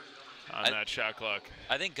on that shot clock.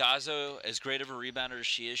 I think Gazzo, as great of a rebounder as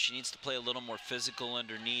she is, she needs to play a little more physical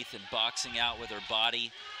underneath and boxing out with her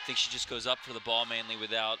body. I think she just goes up for the ball mainly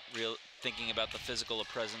without thinking about the physical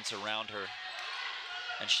presence around her.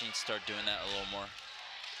 And she needs to start doing that a little more.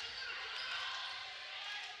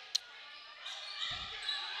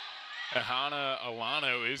 Ahana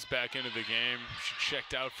Alano is back into the game. She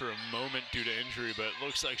checked out for a moment due to injury, but it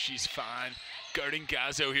looks like she's fine. Guarding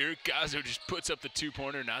Gazzo here. Gazzo just puts up the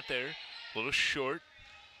two-pointer, not there. A little short.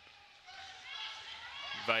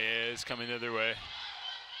 Valles coming the other way.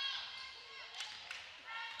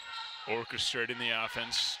 Orchestrating the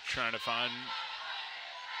offense, trying to find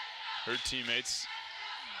her teammates.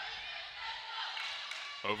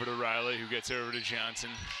 Over to Riley, who gets over to Johnson.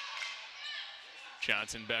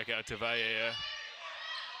 Johnson back out to Valles.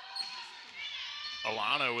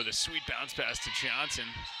 Alano with a sweet bounce pass to Johnson.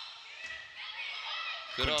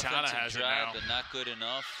 Good Quintana offensive has it drive, now. but not good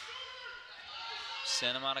enough.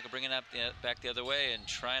 Santa Monica bringing it back the other way and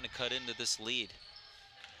trying to cut into this lead.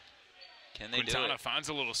 Can they do Quintana it? finds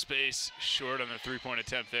a little space, short on the three-point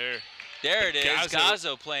attempt there. There it is. Gazzo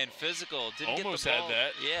Gazzo playing physical. Didn't almost get the had ball.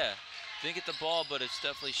 that. Yeah. Didn't get the ball, but it's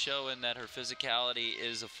definitely showing that her physicality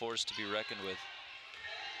is a force to be reckoned with.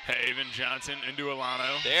 Haven Johnson into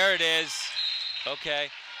Alano. There it is. Okay.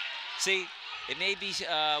 See, it may be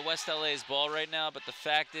West LA's ball right now, but the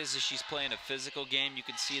fact is she's playing a physical game. You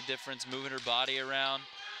can see a difference moving her body around,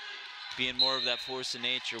 being more of that force of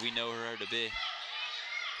nature we know her to be.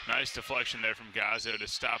 Nice deflection there from Gazzo to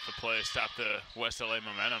stop the play, stop the West LA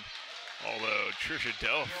momentum. Although Trisha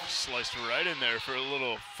Delph sliced right in there for a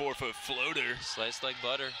little 4-foot floater. Sliced like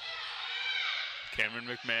butter. Cameron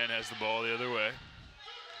McMahon has the ball the other way.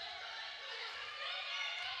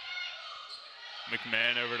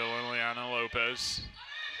 McMahon over to Liliana Lopez.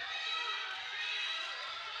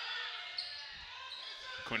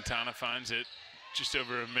 Quintana finds it just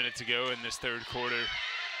over a minute to go in this third quarter.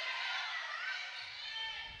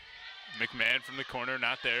 McMahon from the corner,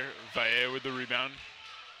 not there. Valle with the rebound.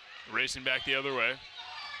 Racing back the other way.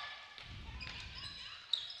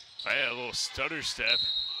 Valle, a little stutter step.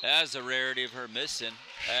 That's a rarity of her missing.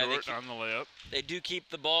 Short on the layup. They do keep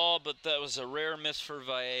the ball, but that was a rare miss for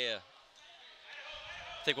Valle.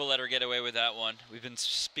 I think we'll let her get away with that one. We've been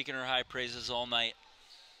speaking her high praises all night.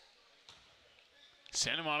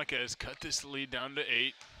 Santa Monica has cut this lead down to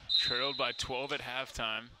 8, trailed by 12 at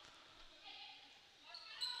halftime.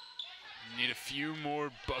 Need a few more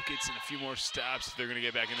buckets and a few more stops if they're going to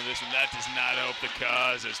get back into this one. That does not help the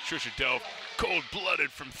cause as Trisha Delph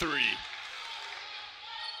cold-blooded from 3.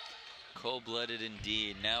 Cold-blooded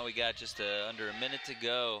indeed. Now we got just under a minute to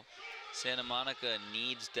go. Santa Monica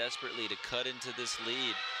needs desperately to cut into this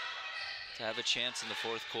lead to have a chance in the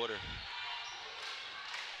fourth quarter.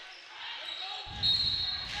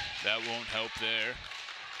 That won't help there.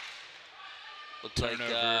 Looked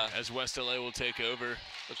Turnover like, as West LA will take over.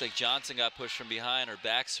 Looked like Johnson got pushed from behind. Her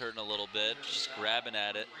back's hurting a little bit. She's grabbing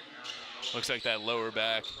at it. Looks like that lower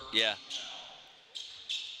back. Yeah.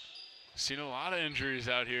 Seen a lot of injuries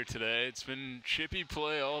out here today. It's been chippy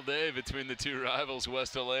play all day between the two rivals,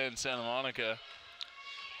 West LA and Santa Monica.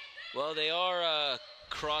 Well, they are a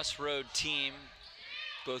crossroad team.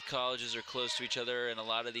 Both colleges are close to each other, and a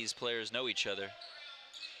lot of these players know each other.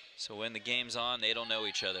 So when the game's on, they don't know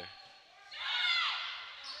each other.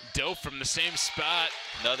 Delph from the same spot.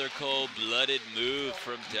 Another cold-blooded move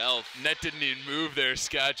from Delph. Net didn't even move there.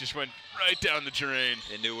 Scott just went right down the drain.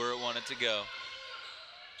 They knew where it wanted to go.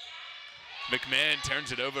 McMahon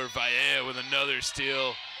turns it over. Valle with another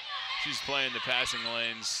steal. She's playing the passing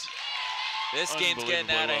lanes. This game's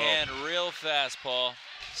getting out of well. hand real fast, Paul.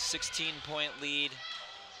 16-point lead,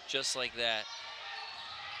 just like that.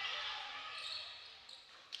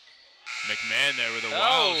 McMahon there with a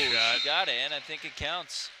wild shot. She got it, and I think it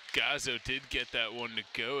counts. Gazzo did get that one to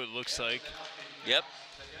go, it looks like. Yep.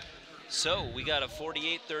 So we got a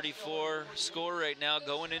 48-34 score right now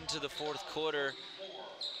going into the fourth quarter.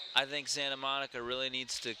 I think Santa Monica really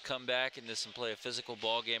needs to come back in this and play a physical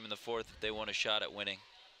ball game in the fourth if they want a shot at winning.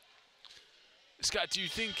 Scott, do you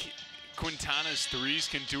think Quintana's threes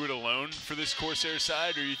can do it alone for this Corsair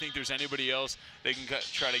side, or do you think there's anybody else they can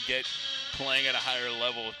try to get playing at a higher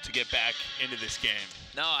level to get back into this game?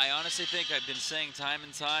 No, I honestly think I've been saying time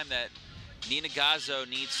and time that Nina Gazzo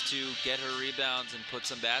needs to get her rebounds and put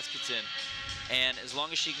some baskets in. And as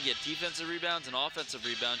long as she can get defensive rebounds and offensive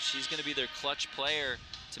rebounds, she's going to be their clutch player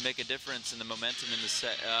to make a difference in the momentum in the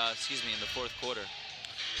in the fourth quarter.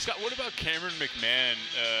 Scott, what about Cameron McMahon,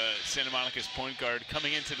 Santa Monica's point guard,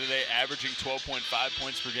 coming into today averaging 12.5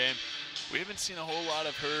 points per game? We haven't seen a whole lot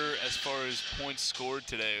of her as far as points scored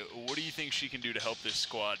today. What do you think she can do to help this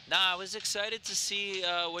squad? Nah, I was excited to see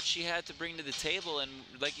what she had to bring to the table, and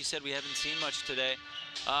like you said, we haven't seen much today.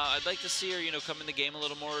 I'd like to see her, come in the game a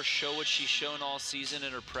little more, show what she's shown all season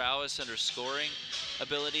in her prowess and her scoring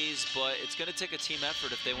abilities, but it's going to take a team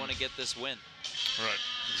effort if they want to get this win. Right,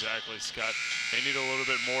 exactly, Scott. They need a little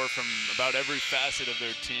bit more from about every facet of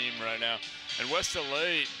their team right now. And West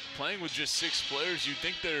LA, playing with just 6 players, you'd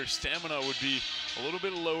think their stamina would be a little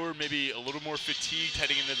bit lower, maybe a little more fatigued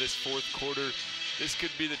heading into this fourth quarter. this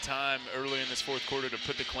could be the time early in this fourth quarter to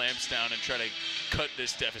put the clamps down and try to cut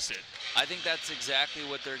this deficit. I think that's exactly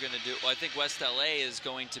what they're going to do. Well, I think West LA is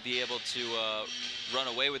going to be able to run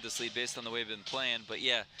away with this lead based on the way they've been playing. But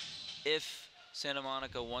yeah, if Santa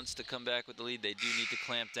Monica wants to come back with the lead, they do need to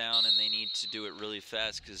clamp down, and they need to do it really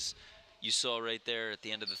fast, because you saw right there at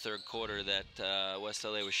the end of the third quarter that West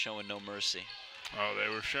LA was showing no mercy. Oh,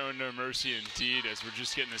 they were showing no mercy indeed, as we're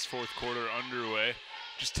just getting this fourth quarter underway.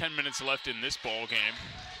 Just 10 minutes left in this ball game.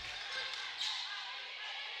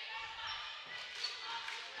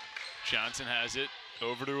 Johnson has it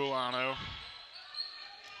over to Ulano.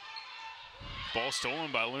 Ball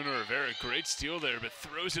stolen by Luna Rivera. Great steal there, but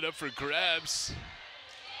throws it up for grabs.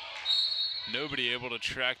 Nobody able to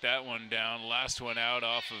track that one down. Last one out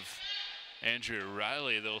off of Andrea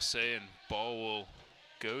Riley, they'll say, and ball will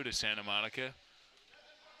go to Santa Monica.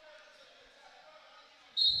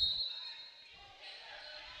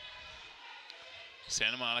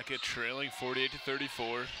 Santa Monica trailing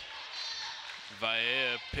 48-34.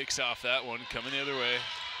 Vaea picks off that one, coming the other way.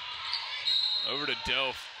 Over to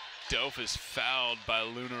Delph. Delph is fouled by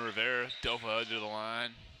Luna Rivera. Delph head to the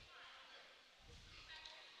line.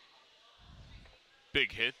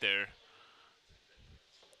 Big hit there.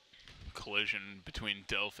 Collision between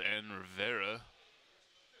Delph and Rivera.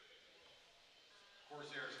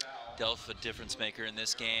 Delph, a difference maker in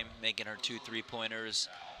this game, making her 2 3-pointers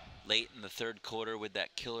late in the third quarter with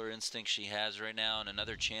that killer instinct she has right now, and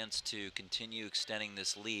another chance to continue extending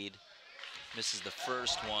this lead. Misses the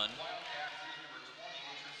first one.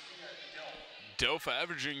 Delph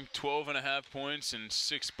averaging 12.5 points and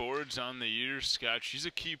 6 boards on the year, Scott. She's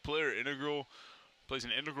a key player, plays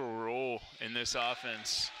an integral role in this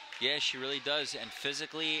offense. Yeah, she really does, and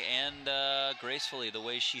physically and gracefully, the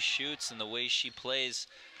way she shoots and the way she plays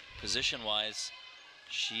position-wise,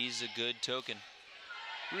 she's a good token.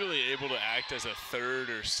 Really able to act as a third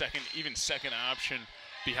or second, even second option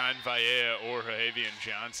behind Vaea or Javian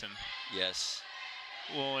Johnson. Yes.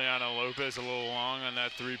 Liliana Lopez a little long on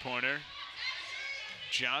that three-pointer.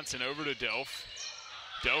 Johnson over to Delph.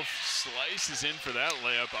 Delph slices in for that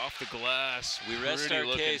layup off the glass. We rest our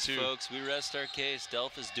case, folks. We rest our case.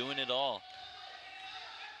 Delph is doing it all.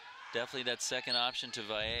 Definitely that second option to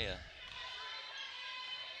Vaea.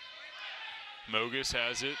 Mogus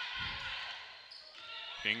has it.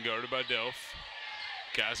 Being guarded by Delph.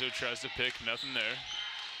 Gazzo tries to pick, nothing there.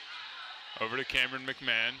 Over to Cameron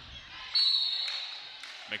McMahon.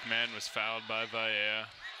 McMahon was fouled by Vaea.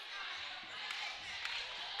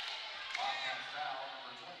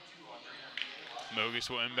 Mogus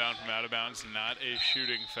will inbound from out of bounds, not a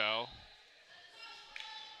shooting foul.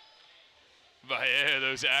 Vaea,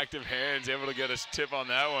 those active hands, able to get a tip on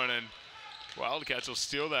that one, and Wildcats will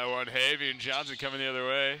steal that one. Javian Johnson coming the other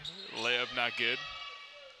way. Layup not good.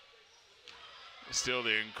 Still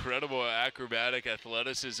the incredible acrobatic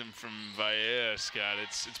athleticism from Vaea, Scott.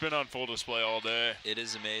 It's been on full display all day. It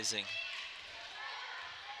is amazing.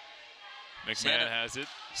 McMahon has it.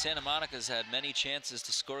 Santa Monica's had many chances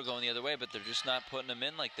to score going the other way, but they're just not putting them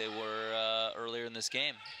in like they were earlier in this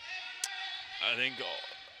game. I think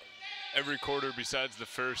every quarter besides the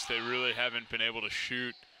first, they really haven't been able to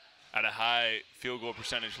shoot at a high field goal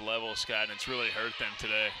percentage level, Scott, and it's really hurt them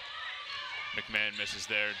today. McMahon misses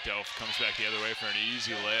there. Delph comes back the other way for an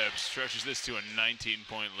easy layup. Stretches this to a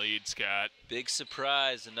 19-point lead, Scott. Big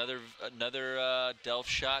surprise. Another Delph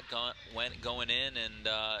shot going in and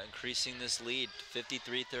increasing this lead.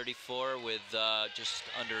 53-34 with just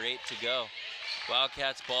under 8 to go.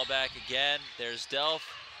 Wildcats ball back again. There's Delph.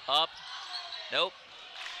 Up. Nope.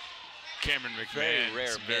 Cameron McMahon,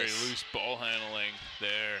 very loose ball handling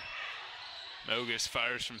there. Mogus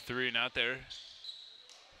fires from 3, not there.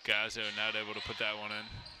 Gazzo not able to put that one in.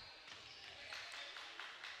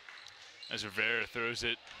 As Rivera throws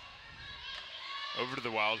it over to the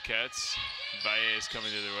Wildcats. Vaea is coming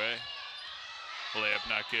the other way. Layup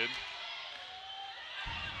not good.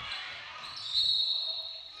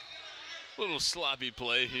 Little sloppy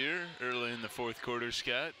play here early in the fourth quarter,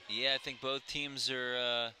 Scott. Yeah, I think both teams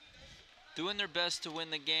are doing their best to win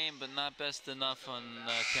the game, but not best enough on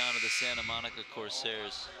account of the Santa Monica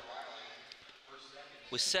Corsairs.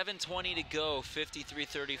 With 7:20 to go,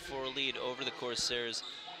 53-34 lead over the Corsairs.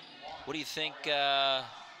 What do you think? What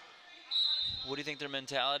do you think their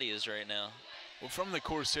mentality is right now? Well, from the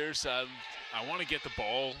Corsair side, I want to get the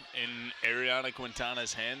ball in Ariana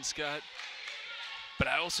Quintana's hands, Scott. But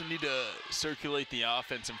I also need to circulate the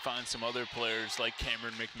offense and find some other players like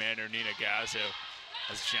Cameron McMahon or Nina Gazzo.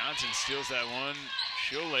 As Johnson steals that one,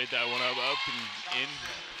 she'll lay that one up and in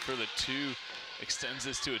for the 2. Extends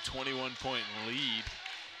this to a 21-point lead.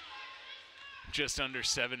 Just under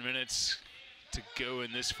 7 minutes to go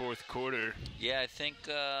in this fourth quarter. Yeah, I think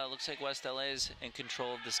looks like West LA is in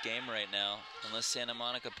control of this game right now, unless Santa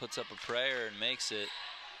Monica puts up a prayer and makes it.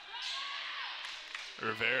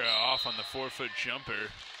 Rivera off on the 4-foot jumper.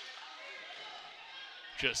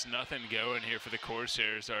 Just nothing going here for the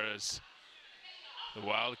Corsairs as the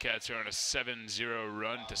Wildcats are on a 7-0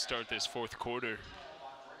 run to start this fourth quarter.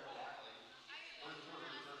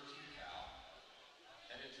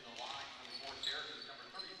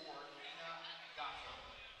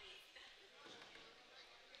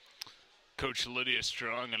 Coach Lydia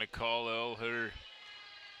Strong going to call all her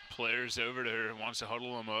players over to her, wants to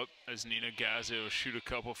huddle them up as Nina Gazzo will shoot a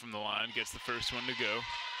couple from the line, gets the first one to go.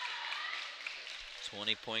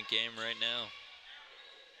 20-point game right now.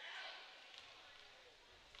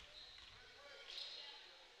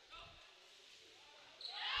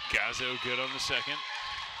 Gazzo good on the second.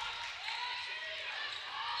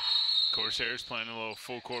 Corsairs playing a little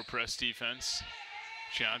full court press defense.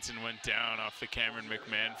 Johnson went down off the Cameron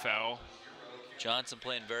McMahon foul. Johnson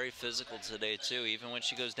playing very physical today too. Even when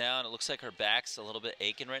she goes down, it looks like her back's a little bit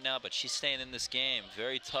aching right now, but she's staying in this game.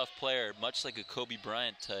 Very tough player, much like a Kobe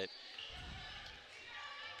Bryant type.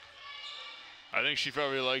 I think she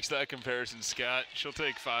probably likes that comparison, Scott. She'll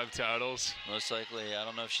take 5 titles. Most likely. I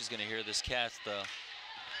don't know if she's going to hear this cast, though.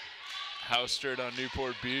 Housed on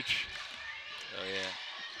Newport Beach. Oh, yeah.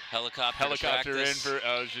 Helicopter in for,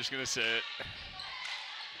 I was just going to say it.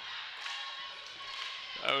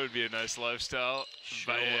 That would be a nice lifestyle.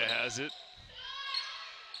 Sure Bahia has it.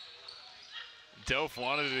 Delph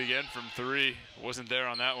wanted it again from 3. Wasn't there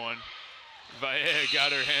on that one. Bahia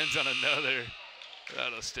got her hands on another.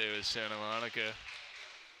 That'll stay with Santa Monica.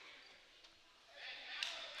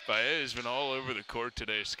 Bahia has been all over the court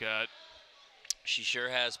today, Scott. She sure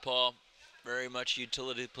has, Paul. Very much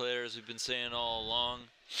utility player, as we've been saying all along.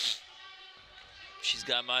 She's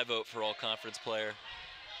got my vote for all-conference player.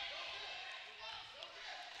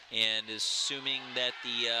 And assuming that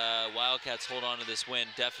the Wildcats hold on to this win,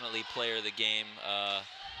 definitely player of the game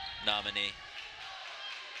nominee.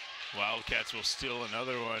 Wildcats will steal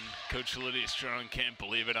another one. Coach Lydia Strong can't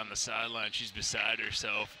believe it on the sideline. She's beside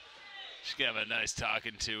herself. She's going to have a nice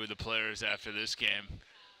talking to with the players after this game.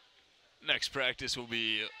 Next practice will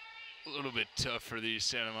be a little bit tough for these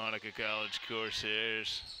Santa Monica College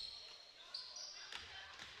Corsairs.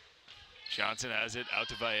 Johnson has it out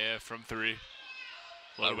to Bahia from 3.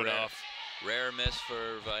 A little bit off. Rare miss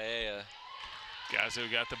for Bahia. Gazzo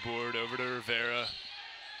got the board over to Rivera.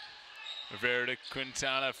 Rivera to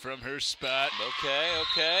Quintana from her spot.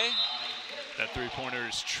 Okay. That 3-pointer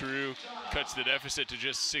is true. Cuts the deficit to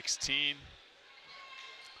just 16.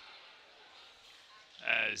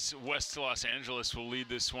 As West Los Angeles will lead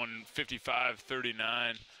this one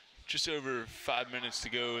 55-39. Just over 5 minutes to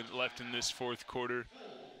go left in this fourth quarter.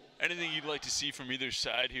 Anything you'd like to see from either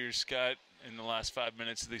side here, Scott, in the last 5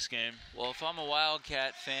 minutes of this game? Well, if I'm a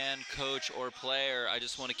Wildcat fan, coach, or player, I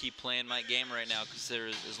just want to keep playing my game right now, because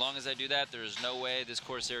as long as I do that, there is no way this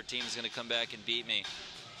Corsair team is going to come back and beat me.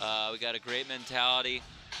 We got a great mentality.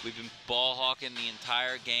 We've been ball hawking the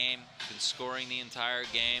entire game, been scoring the entire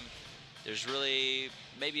game. There's really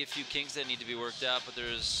maybe a few kinks that need to be worked out, but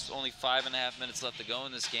there's only 5.5 minutes left to go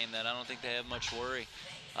in this game that I don't think they have much worry.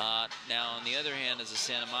 Now, on the other hand, as a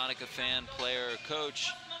Santa Monica fan, player, or coach,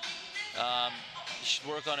 you should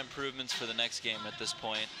work on improvements for the next game at this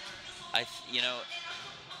point.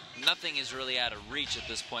 Nothing is really out of reach at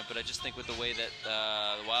this point, but I just think with the way that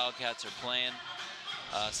the Wildcats are playing,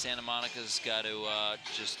 Santa Monica's got to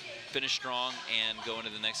just finish strong and go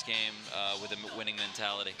into the next game with a winning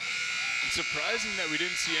mentality. It's surprising that we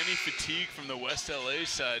didn't see any fatigue from the West LA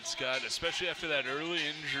side, Scott, especially after that early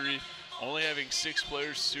injury, only having 6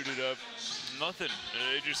 players suited up. Nothing.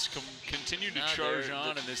 They just continue to charge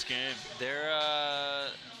on in this game.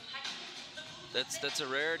 That's a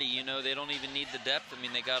rarity. You know, they don't even need the depth. I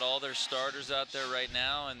mean, they got all their starters out there right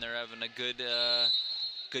now, and they're having a good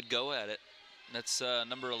go at it. That's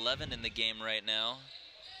number 11 in the game right now.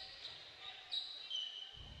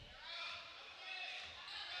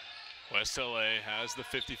 West LA has the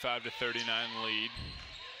 55-39 lead.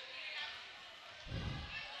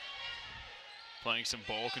 Playing some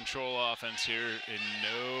ball control offense here in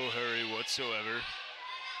no hurry whatsoever.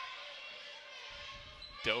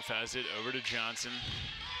 Delph has it over to Johnson.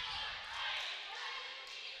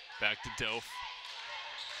 Back to Delph.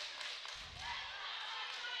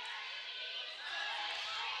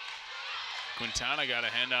 Quintana got a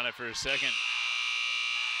hand on it for a second.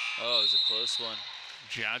 Oh, it was a close one.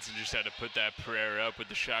 Johnson just had to put that prayer up with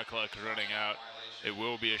the shot clock running out. It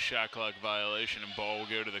will be a shot clock violation, and ball will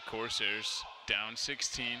go to the Corsairs. Down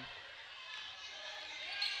 16.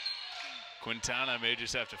 Quintana may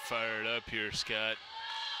just have to fire it up here, Scott,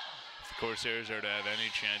 if the Corsairs are to have any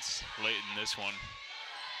chance late in this one.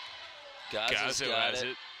 Gazzo has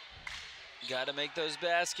it. Got to make those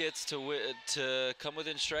baskets to come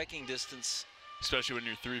within striking distance. Especially when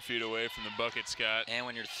you're 3 feet away from the bucket, Scott. And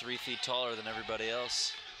when you're 3 feet taller than everybody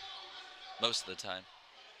else, most of the time.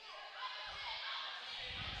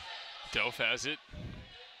 Delph has it.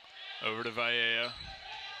 Over to Valleja.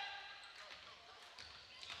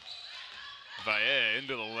 Valleja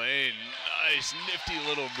into the lane. Nice, nifty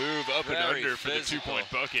little move up and under for the 2-point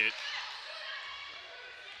bucket.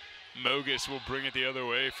 Mogus will bring it the other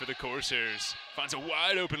way for the Corsairs. Finds a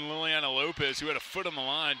wide open Liliana Lopez, who had a foot on the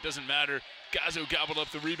line. Doesn't matter. Gazzo gobbled up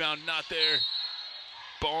the rebound, not there.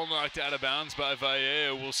 Ball knocked out of bounds by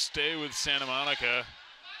Valleja. Will stay with Santa Monica.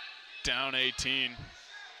 Down 18.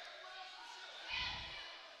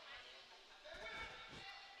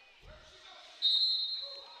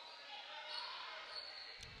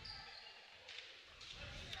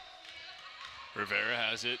 Rivera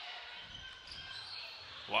has it.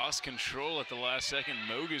 Lost control at the last second.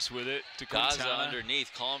 Mogus with it to Quintana. Gazzo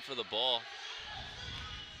underneath, calling for the ball.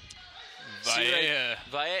 Gazzo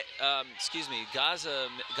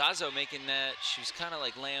making that. She was kind of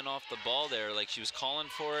like laying off the ball there. Like she was calling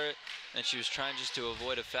for it, and she was trying just to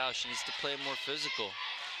avoid a foul. She needs to play more physical.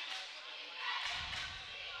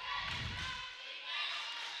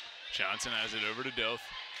 Johnson has it over to Delph.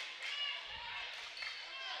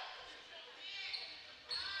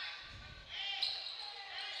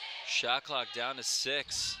 Shot clock down to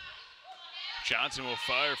 6. Johnson will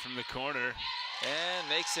fire from the corner. And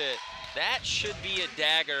makes it. That should be a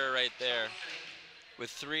dagger right there with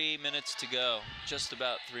 3 minutes to go. Just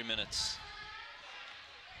about 3 minutes.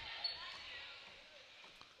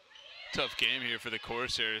 Tough game here for the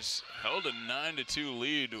Corsairs. Held a 9-2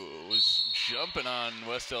 lead. Was jumping on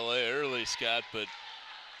West LA early, Scott, but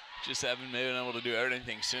just haven't been able to do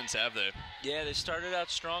anything since, have they? Yeah, they started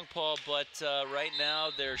out strong, Paul, but right now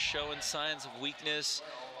they're showing signs of weakness.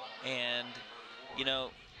 And, you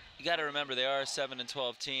know, you got to remember they are a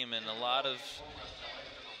 7-12 team, and a lot of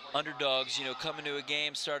underdogs, you know, come into a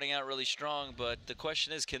game starting out really strong. But the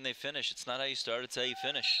question is, can they finish? It's not how you start, it's how you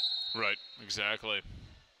finish. Right, exactly.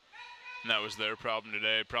 And that was their problem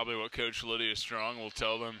today. Probably what Coach Lydia Strong will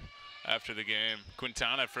tell them after the game.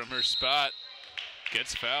 Quintana from her spot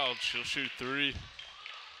gets fouled. She'll shoot 3.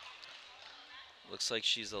 Looks like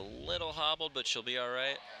she's a little hobbled, but she'll be all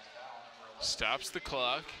right. Stops the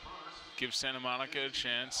clock. Gives Santa Monica a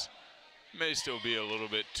chance. May still be a little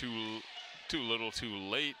bit too little too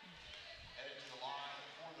late.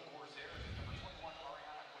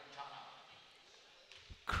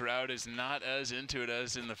 Crowd is not as into it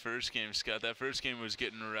as in the first game, Scott. That first game was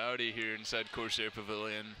getting rowdy here inside Corsair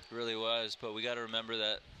Pavilion. It really was, but we got to remember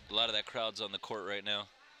that a lot of that crowd's on the court right now.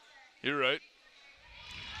 You're right.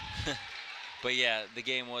 But yeah, the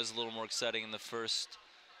game was a little more exciting in the first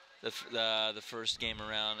game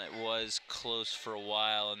around. It was close for a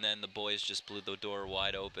while, and then the boys just blew the door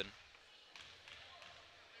wide open.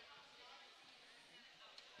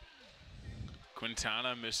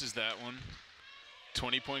 Quintana misses that one.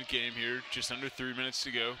 20-point game here, just under 3 minutes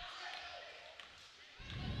to go.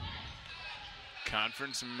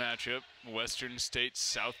 Conference matchup, Western State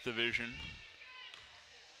South Division.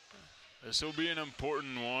 This will be an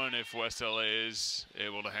important one if West LA is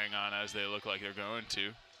able to hang on as they look like they're going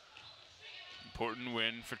to. Important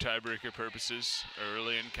win for tiebreaker purposes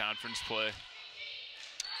early in conference play.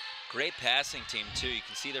 Great passing team too. You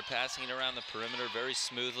can see they're passing it around the perimeter very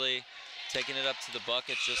smoothly, taking it up to the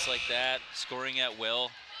bucket just like that, scoring at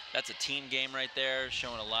will. That's a team game right there,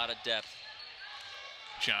 showing a lot of depth.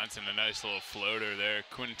 Johnson, a nice little floater there.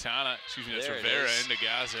 Quintana, excuse me, that's There it Rivera is. into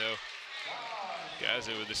Gazzo.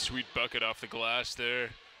 Gazzo with a sweet bucket off the glass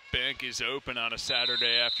there. Bank is open on a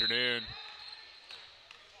Saturday afternoon.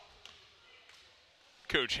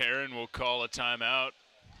 Coach Herron will call a timeout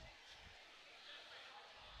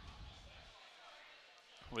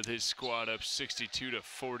with his squad up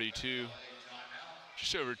 62-42.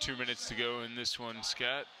 Just over 2 minutes to go in this one,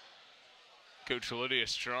 Scott. Coach Lydia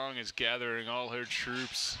Strong is gathering all her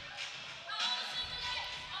troops.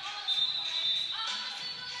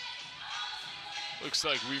 Looks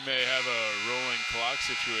like we may have a rolling clock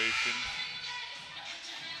situation.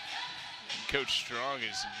 And Coach Strong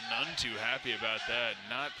is none too happy about that.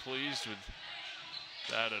 Not pleased with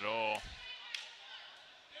that at all.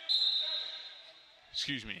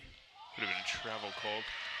 Excuse me, would have been a travel called.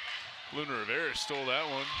 Luna Rivera stole that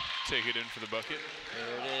one. Take it in for the bucket.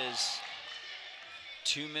 There it is.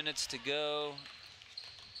 2 minutes to go.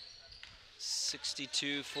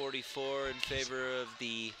 62-44 in favor of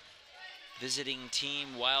the visiting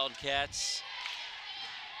team Wildcats.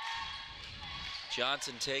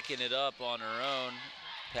 Johnson taking it up on her own.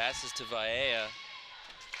 Passes to Vaea.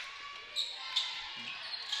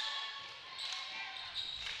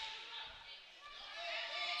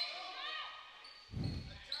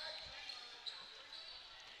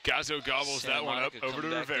 Gazzo gobbles Santa that one up Monica over to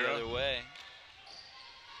come back the Rivera. other way.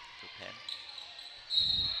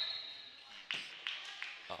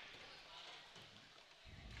 Oh.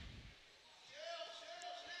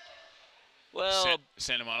 Well,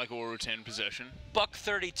 Santa Monica will retain possession.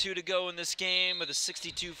 $1:32 to go in this game with a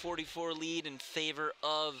 62-44 lead in favor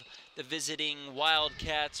of the visiting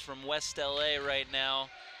Wildcats from West LA right now.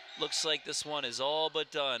 Looks like this one is all but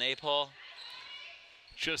done, eh, Paul?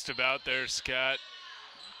 Just about there, Scott.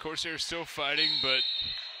 Corsairs still fighting, but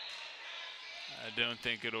I don't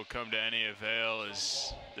think it'll come to any avail,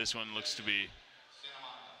 as this one looks to be a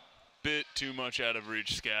bit too much out of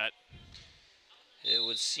reach, Scott. It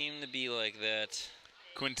would seem to be like that.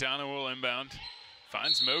 Quintana will inbound.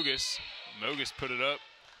 Finds Mogus. Mogus put it up.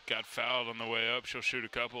 Got fouled on the way up. She'll shoot a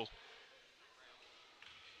couple.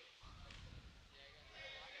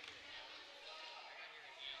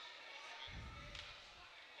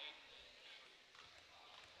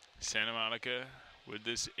 Santa Monica with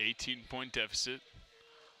this 18-point deficit.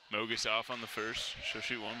 Mogus off on the first. She'll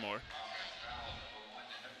shoot one more.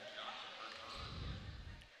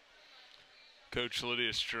 Coach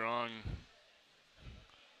Lydia Strong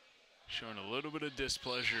showing a little bit of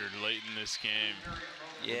displeasure late in this game.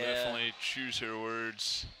 Yeah. We'll definitely choose her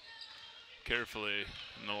words carefully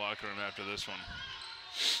in the locker room after this one.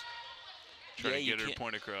 Try to get her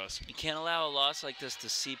point across. You can't allow a loss like this to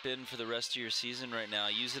seep in for the rest of your season right now.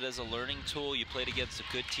 Use it as a learning tool. You played against a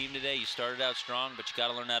good team today. You started out strong, but you got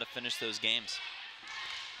to learn how to finish those games.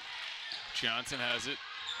 Johnson has it.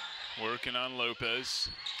 Working on Lopez.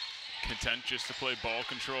 Content just to play ball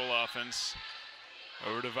control offense.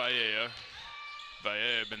 Over to Vaea.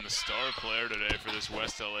 Vaea been the star player today for this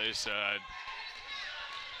West LA side.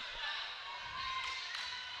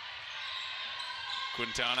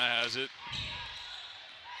 Quintana has it.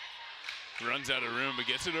 Runs out of room, but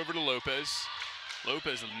gets it over to Lopez.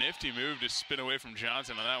 Lopez, a nifty move to spin away from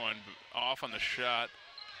Johnson on that one. Off on the shot.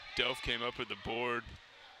 Delph came up with the board.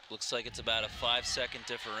 Looks like it's about a 5-second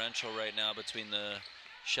differential right now between the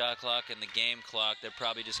shot clock and the game clock. They're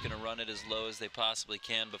probably just going to run it as low as they possibly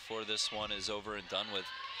can before this one is over and done with.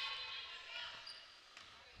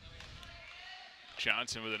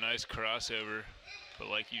 Johnson with a nice crossover. But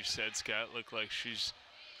like you said, Scott, looked like she's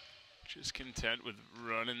just content with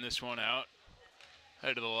running this one out.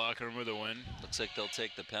 Head to the locker room with a win. Looks like they'll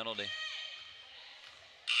take the penalty.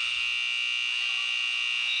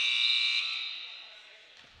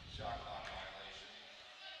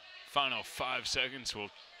 Final 5 seconds will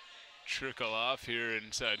trickle off here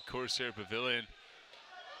inside Corsair Pavilion.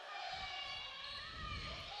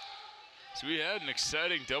 So we had an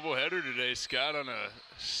exciting doubleheader today, Scott, on a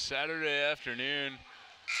Saturday afternoon.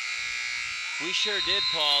 We sure did,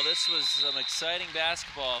 Paul. This was some exciting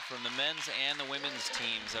basketball from the men's and the women's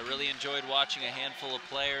teams. I really enjoyed watching a handful of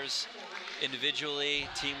players individually,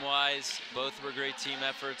 team-wise. Both were great team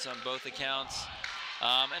efforts on both accounts.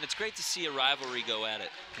 And it's great to see a rivalry go at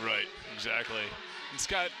it. Right, exactly. And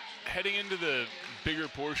Scott, heading into the bigger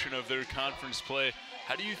portion of their conference play,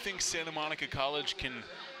 how do you think Santa Monica College can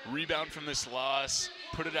rebound from this loss,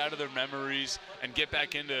 put it out of their memories, and get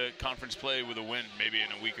back into conference play with a win maybe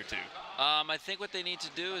in a week or two? I think what they need to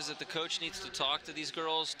do is that the coach needs to talk to these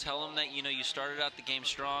girls, tell them that, you know, you started out the game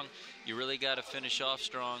strong, you really got to finish off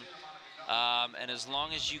strong. And as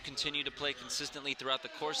long as you continue to play consistently throughout the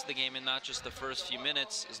course of the game and not just the first few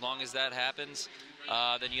minutes, as long as that happens,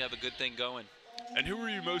 then you have a good thing going. And who were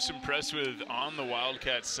you most impressed with on the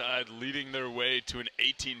Wildcats side leading their way to an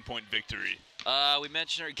 18-point victory? We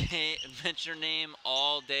mentioned her name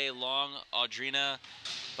all day long, Audrina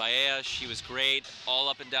Vaea. She was great all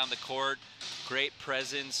up and down the court. Great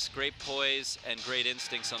presence, great poise, and great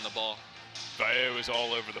instincts on the ball. Vaea was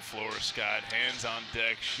all over the floor, Scott. Hands on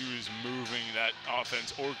deck. She was moving that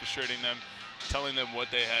offense, orchestrating them, telling them what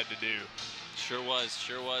they had to do. Sure was,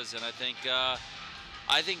 sure was. And I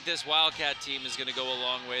think this Wildcat team is going to go a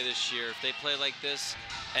long way this year. If they play like this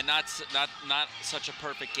and not such a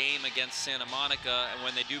perfect game against Santa Monica, and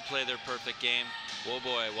when they do play their perfect game, whoa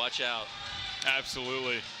boy, watch out.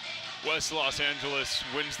 Absolutely. West Los Angeles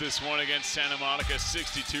wins this one against Santa Monica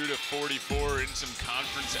 62-44 in some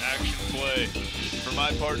conference action play. For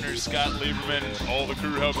my partner, Scott Lieberman, all the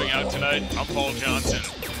crew helping out tonight, I'm Paul Johnson.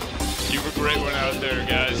 You have a great one out there,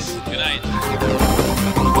 guys. Good night.